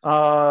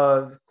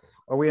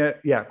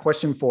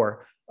 Question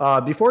 4.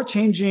 Before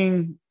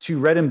changing to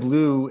red and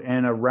blue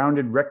and a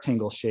rounded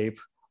rectangle shape,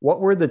 what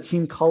were the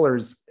team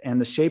colors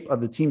and the shape of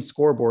the team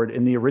scoreboard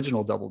in the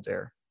original Double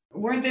Dare?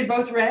 Weren't they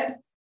both red?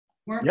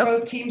 Weren't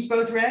both teams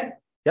both red?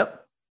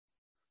 Yep.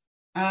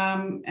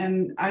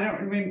 And I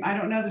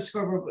don't know the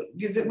scoreboard.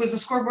 Was the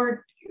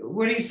scoreboard?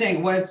 What are you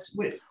saying? What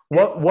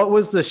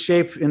was the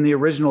shape in the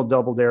original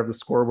Double Dare of the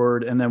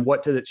scoreboard, and then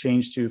what did it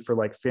change to for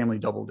like Family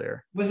Double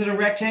Dare? Was it a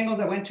rectangle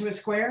that went to a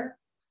square?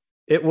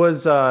 It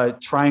was a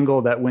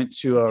triangle that went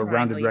to a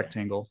rounded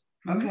rectangle.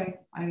 Okay,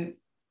 I didn't.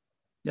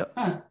 Yep.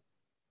 Huh.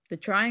 The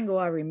triangle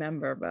I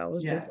remember, but I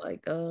was just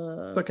like,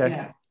 It's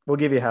okay. We'll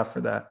give you half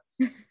for that.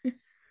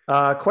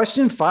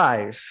 Question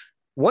 5.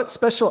 What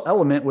special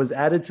element was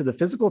added to the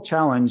physical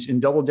challenge in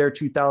Double Dare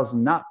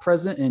 2000 not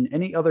present in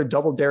any other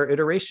Double Dare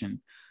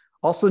iteration?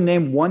 Also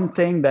name one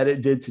thing that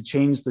it did to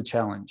change the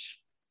challenge.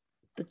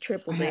 The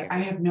Triple Dare. I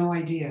have no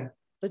idea.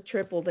 The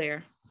Triple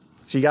Dare.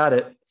 She got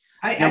it.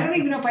 I don't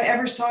even know if I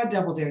ever saw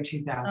Double Dare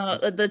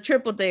 2000. The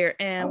Triple Dare.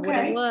 And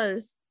what it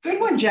was. Good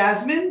one,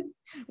 Jasmine.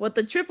 What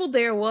the Triple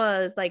Dare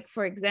was, like,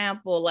 for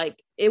example,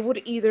 like it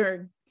would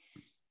either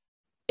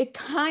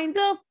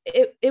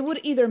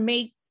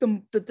make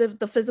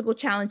the physical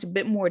challenge a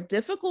bit more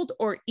difficult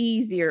or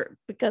easier?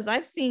 Because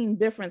I've seen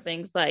different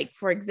things. Like,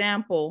 for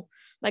example,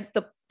 like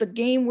the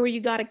game where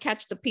you got to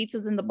catch the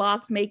pizzas in the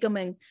box, make them.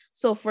 And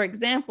so, for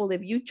example,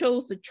 if you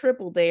chose the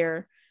triple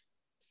dare,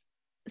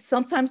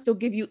 sometimes they'll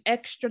give you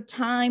extra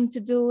time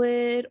to do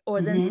it,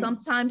 or then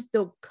sometimes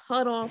they'll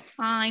cut off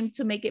time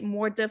to make it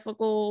more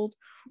difficult,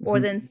 or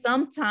then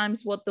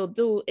sometimes what they'll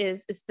do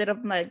is instead of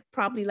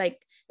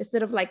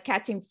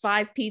catching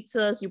 5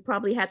 pizzas, you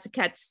probably had to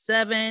catch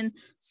 7.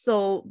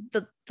 So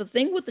the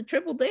thing with the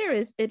triple dare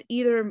is it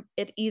either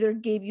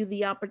gave you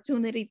the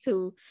opportunity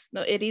to,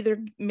 it either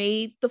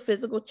made the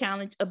physical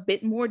challenge a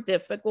bit more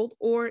difficult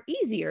or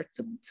easier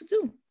to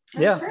do.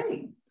 That's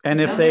great. And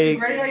if Sounds they,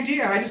 like a great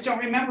idea, I just don't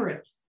remember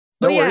it.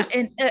 No yeah, worries.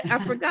 and I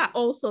forgot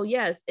also,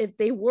 yes, if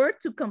they were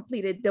to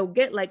complete it, they'll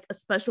get like a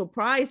special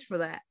prize for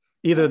that.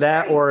 either That's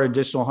that great. or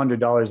additional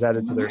 $100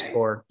 added to their Okay.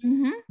 score.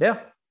 Mm-hmm.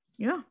 Yeah.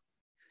 Yeah.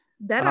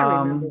 That I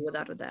remember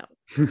without a doubt.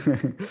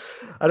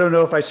 I don't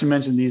know if I should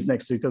mention these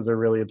next two because they're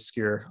really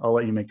obscure. I'll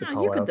let you make the No,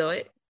 call you outs. can do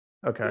it.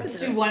 Okay. Let's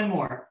do one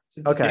more.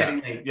 Since it's Okay.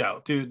 getting late. Yeah,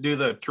 do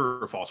the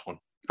true or false one.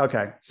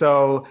 Okay.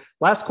 So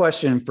last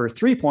question for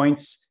 3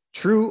 points,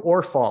 true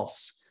or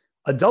false.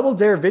 A Double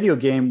Dare video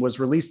game was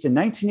released in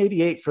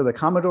 1988 for the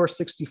Commodore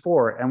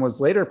 64 and was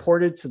later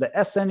ported to the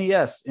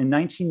SNES in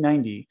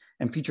 1990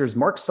 and features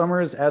Mark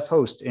Summers as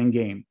host in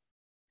game.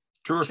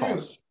 True or True.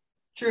 false?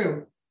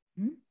 True.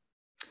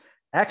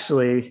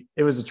 Actually,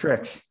 it was a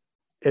trick.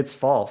 It's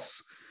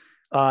false.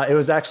 It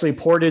was actually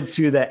ported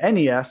to the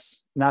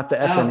NES, not the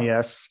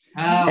SNES.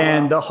 Oh,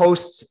 And the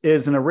host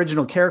is an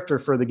original character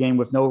for the game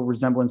with no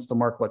resemblance to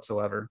Mark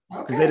whatsoever,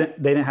 because okay.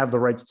 they didn't have the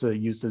rights to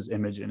use his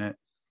image in it.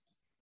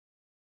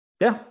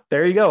 Yeah,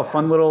 there you go.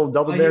 Fun little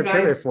Double Well, Dare you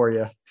trivia guys- for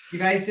you. You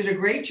guys did a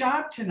great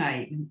job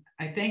tonight. And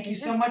I thank you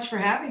so much for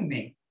having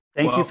me.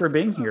 Thank you Well, for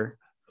being here.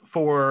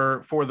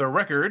 For the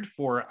record,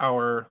 for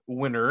our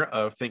winner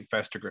of Think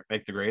Faster,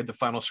 Make the Grade, the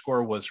final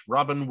score was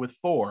Robin with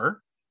 4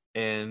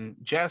 and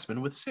Jasmine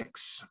with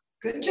 6.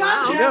 Good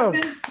job, Wow.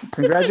 Jasmine.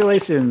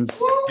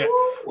 Congratulations. Woo, Ja-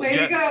 woo. Way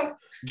Ja- to go.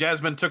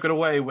 Jasmine took it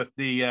away with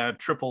the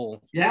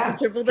triple Yeah. Triple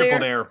triple dare.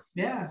 dare.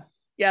 Yeah.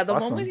 Yeah, the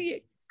Awesome. moment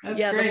he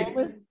That's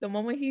great. the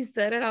moment he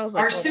said it, I was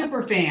like, Our oh,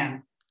 super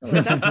fan.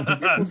 that's a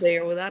triple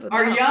dare without a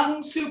Our doubt.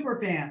 young super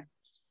fan.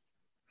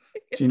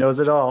 She knows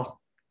it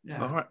all.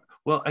 Yeah. All right.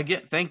 Well,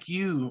 again, thank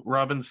you,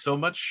 Robin, so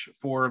much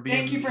for being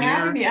Thank you for here.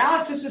 having me.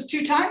 Alex, this is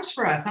 2 times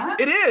for us, huh?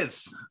 It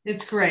is.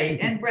 It's great.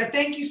 And Brett,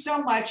 thank you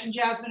so much. And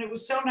Jasmine, it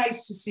was so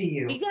nice to see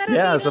you. You gotta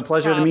Yeah, meet it's a us,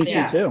 pleasure to meet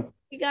you Yeah. too.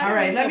 You gotta All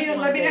right. meet Let us me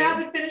one know day.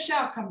 how the finished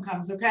outcome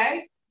comes,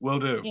 okay? Will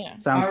do. Yeah.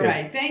 Sounds All good.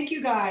 right. Thank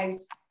you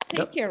guys.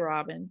 Take care,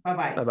 Robin.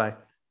 Bye-bye. Bye-bye.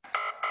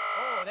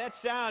 Oh, that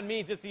sound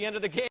means it's the end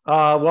of the game.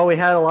 Well, we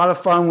had a lot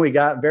of fun. We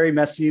got very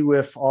messy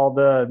with all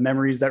the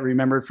memories that we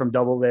remembered from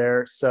Double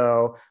Dare.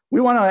 So we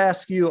want to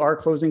ask you our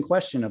closing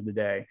question of the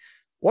day.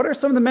 What are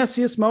some of the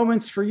messiest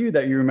moments for you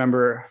that you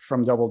remember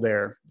from Double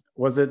Dare?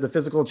 Was it the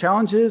physical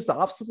challenges, the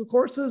obstacle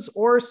courses,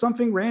 or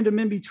something random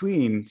in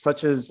between,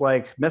 such as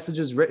like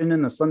messages written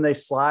in the Sunday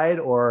slide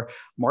or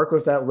Mark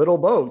with that little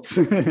boat?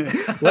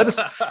 let us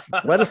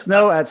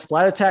know at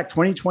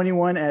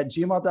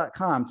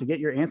splatattack2021@gmail.com to get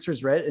your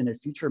answers read in a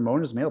future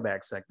Mona's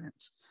mailbag segment.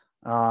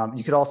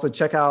 You could also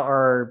check out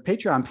our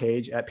Patreon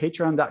page at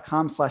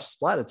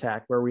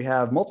patreon.com/splatattack, where we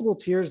have multiple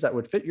tiers that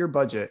would fit your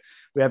budget.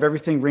 We have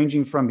everything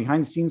ranging from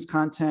behind the scenes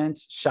content,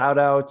 shout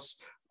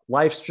outs,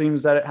 live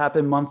streams that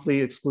happen monthly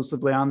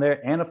exclusively on there,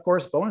 and of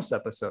course, bonus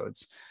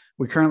episodes.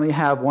 We currently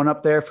have one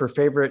up there for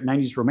favorite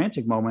 90s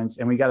romantic moments,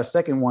 and we got a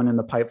second one in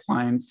the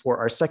pipeline for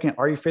our second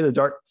Are You Afraid of the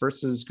Dark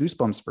versus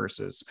Goosebumps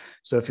versus.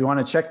 So if you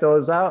want to check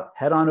those out,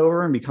 head on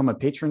over and become a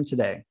patron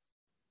today.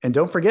 And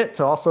don't forget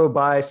to also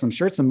buy some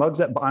shirts and mugs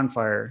at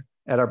Bonfire,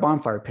 at our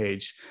Bonfire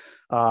page.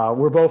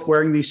 We're both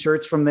wearing these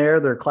shirts from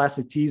there. They're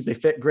classic tees. They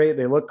fit great.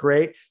 They look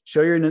great.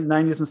 Show your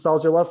 90s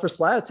nostalgia love for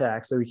Splat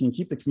Attack so we can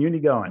keep the community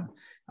going.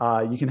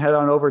 You can head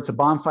on over to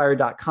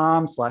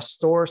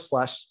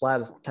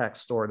bonfire.com/store/Splat Attack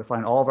store to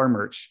find all of our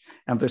merch.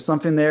 And if there's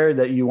something there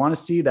that you want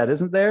to see that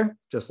isn't there,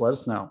 just let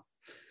us know.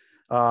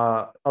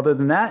 Other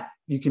than that,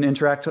 you can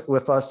interact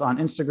with us on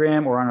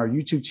Instagram or on our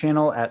YouTube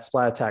channel at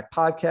Splat Attack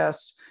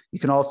Podcast. You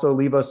can also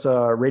leave us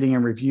a rating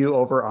and review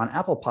over on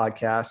Apple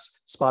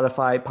Podcasts,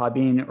 Spotify,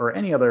 Podbean, or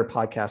any other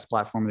podcast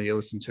platform that you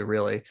listen to,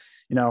 really.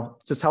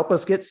 Just help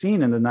us get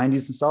seen in the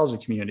 90s nostalgia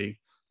community,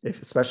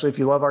 especially if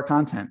you love our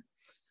content.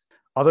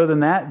 Other than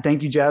that,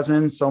 thank you,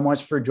 Jasmine, so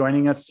much for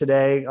joining us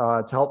today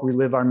to help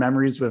relive our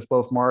memories with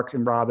both Mark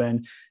and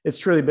Robin. It's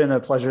truly been a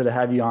pleasure to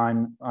have you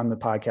on the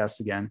podcast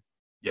again.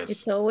 Yes.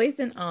 It's always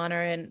an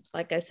honor. And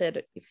like I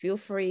said, feel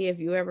free if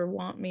you ever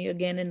want me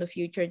again in the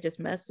future, just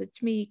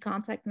message me,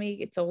 contact me.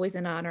 It's always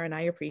an honor and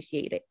I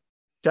appreciate it.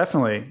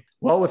 Definitely.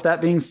 Well, with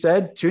that being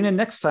said, tune in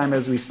next time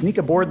as we sneak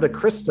aboard the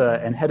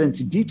Krista and head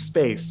into deep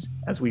space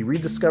as we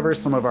rediscover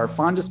some of our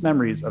fondest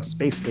memories of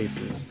Space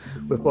Cases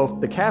with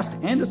both the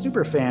cast and a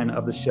super fan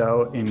of the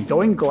show in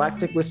Going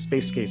Galactic with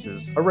Space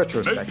Cases, a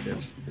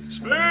retrospective.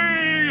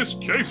 Space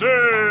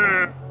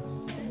Cases!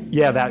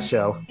 Yeah, that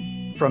show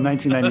from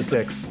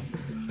 1996.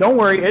 Don't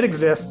worry, it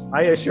exists,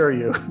 I assure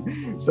you.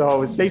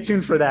 So stay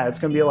tuned for that. It's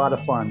going to be a lot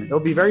of fun.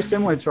 It'll be very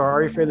similar to our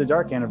Are You Afraid of the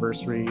Dark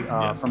anniversary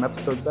from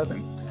episode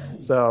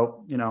 7.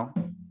 So,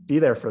 be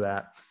there for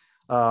that.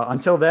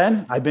 Until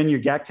then, I've been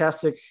your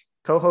Gaktastic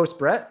co-host,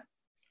 Brett.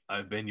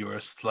 I've been your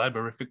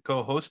Sliberific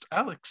co-host,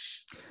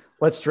 Alex.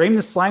 Let's drain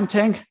the slime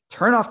tank,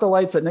 turn off the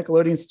lights at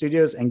Nickelodeon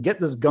Studios, and get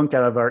this gunk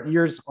out of our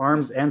ears,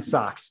 arms, and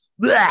socks.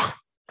 Blah!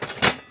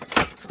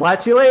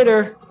 Splat you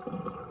later.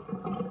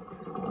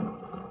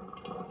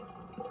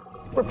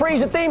 Reprise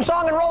the theme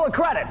song and roll the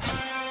credits.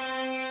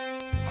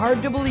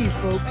 Hard to believe,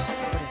 folks,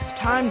 but it's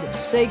time to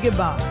say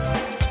goodbye.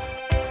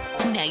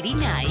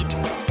 Nighty-night.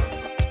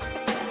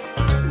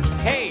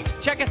 Hey,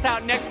 check us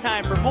out next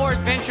time for more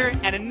adventure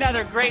and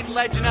another great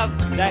legend of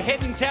the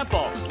Hidden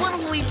Temple.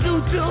 What'll we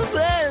do till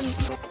then?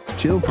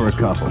 Chill for a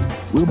couple.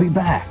 We'll be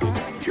back.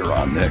 You're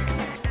on, Nick.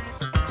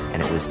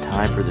 And it was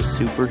time for the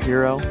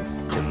superhero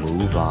to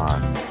move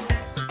on.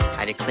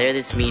 I declare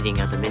this meeting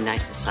of the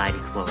Midnight Society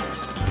closed.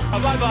 Oh,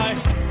 bye-bye.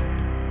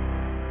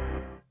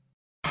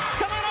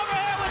 Come on over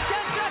here with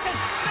 10 seconds.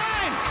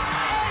 9,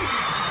 8,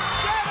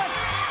 7.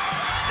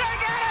 They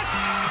get it!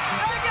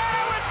 They get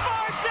it with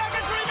 4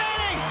 seconds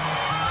remaining!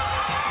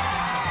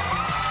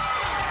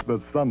 The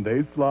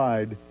Sunday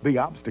Slide. The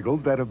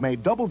obstacles that have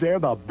made Double Dare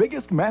the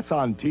biggest mess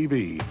on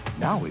TV.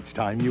 Now it's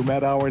time you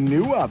met our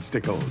new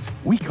obstacles.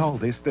 We call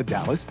this the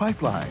Dallas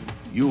Pipeline.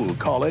 You'll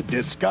call it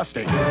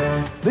disgusting.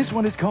 This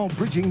one is called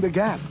Bridging the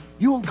Gap.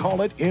 You'll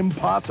call it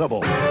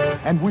impossible.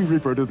 And we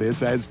refer to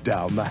this as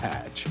Down the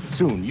Hatch.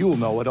 Soon you'll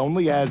know it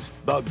only as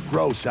the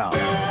Gross Out.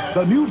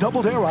 The new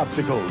Double Dare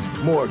obstacles.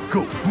 More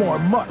goop, more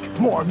muck,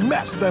 more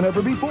mess than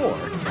ever before.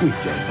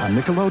 Weekdays on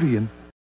Nickelodeon.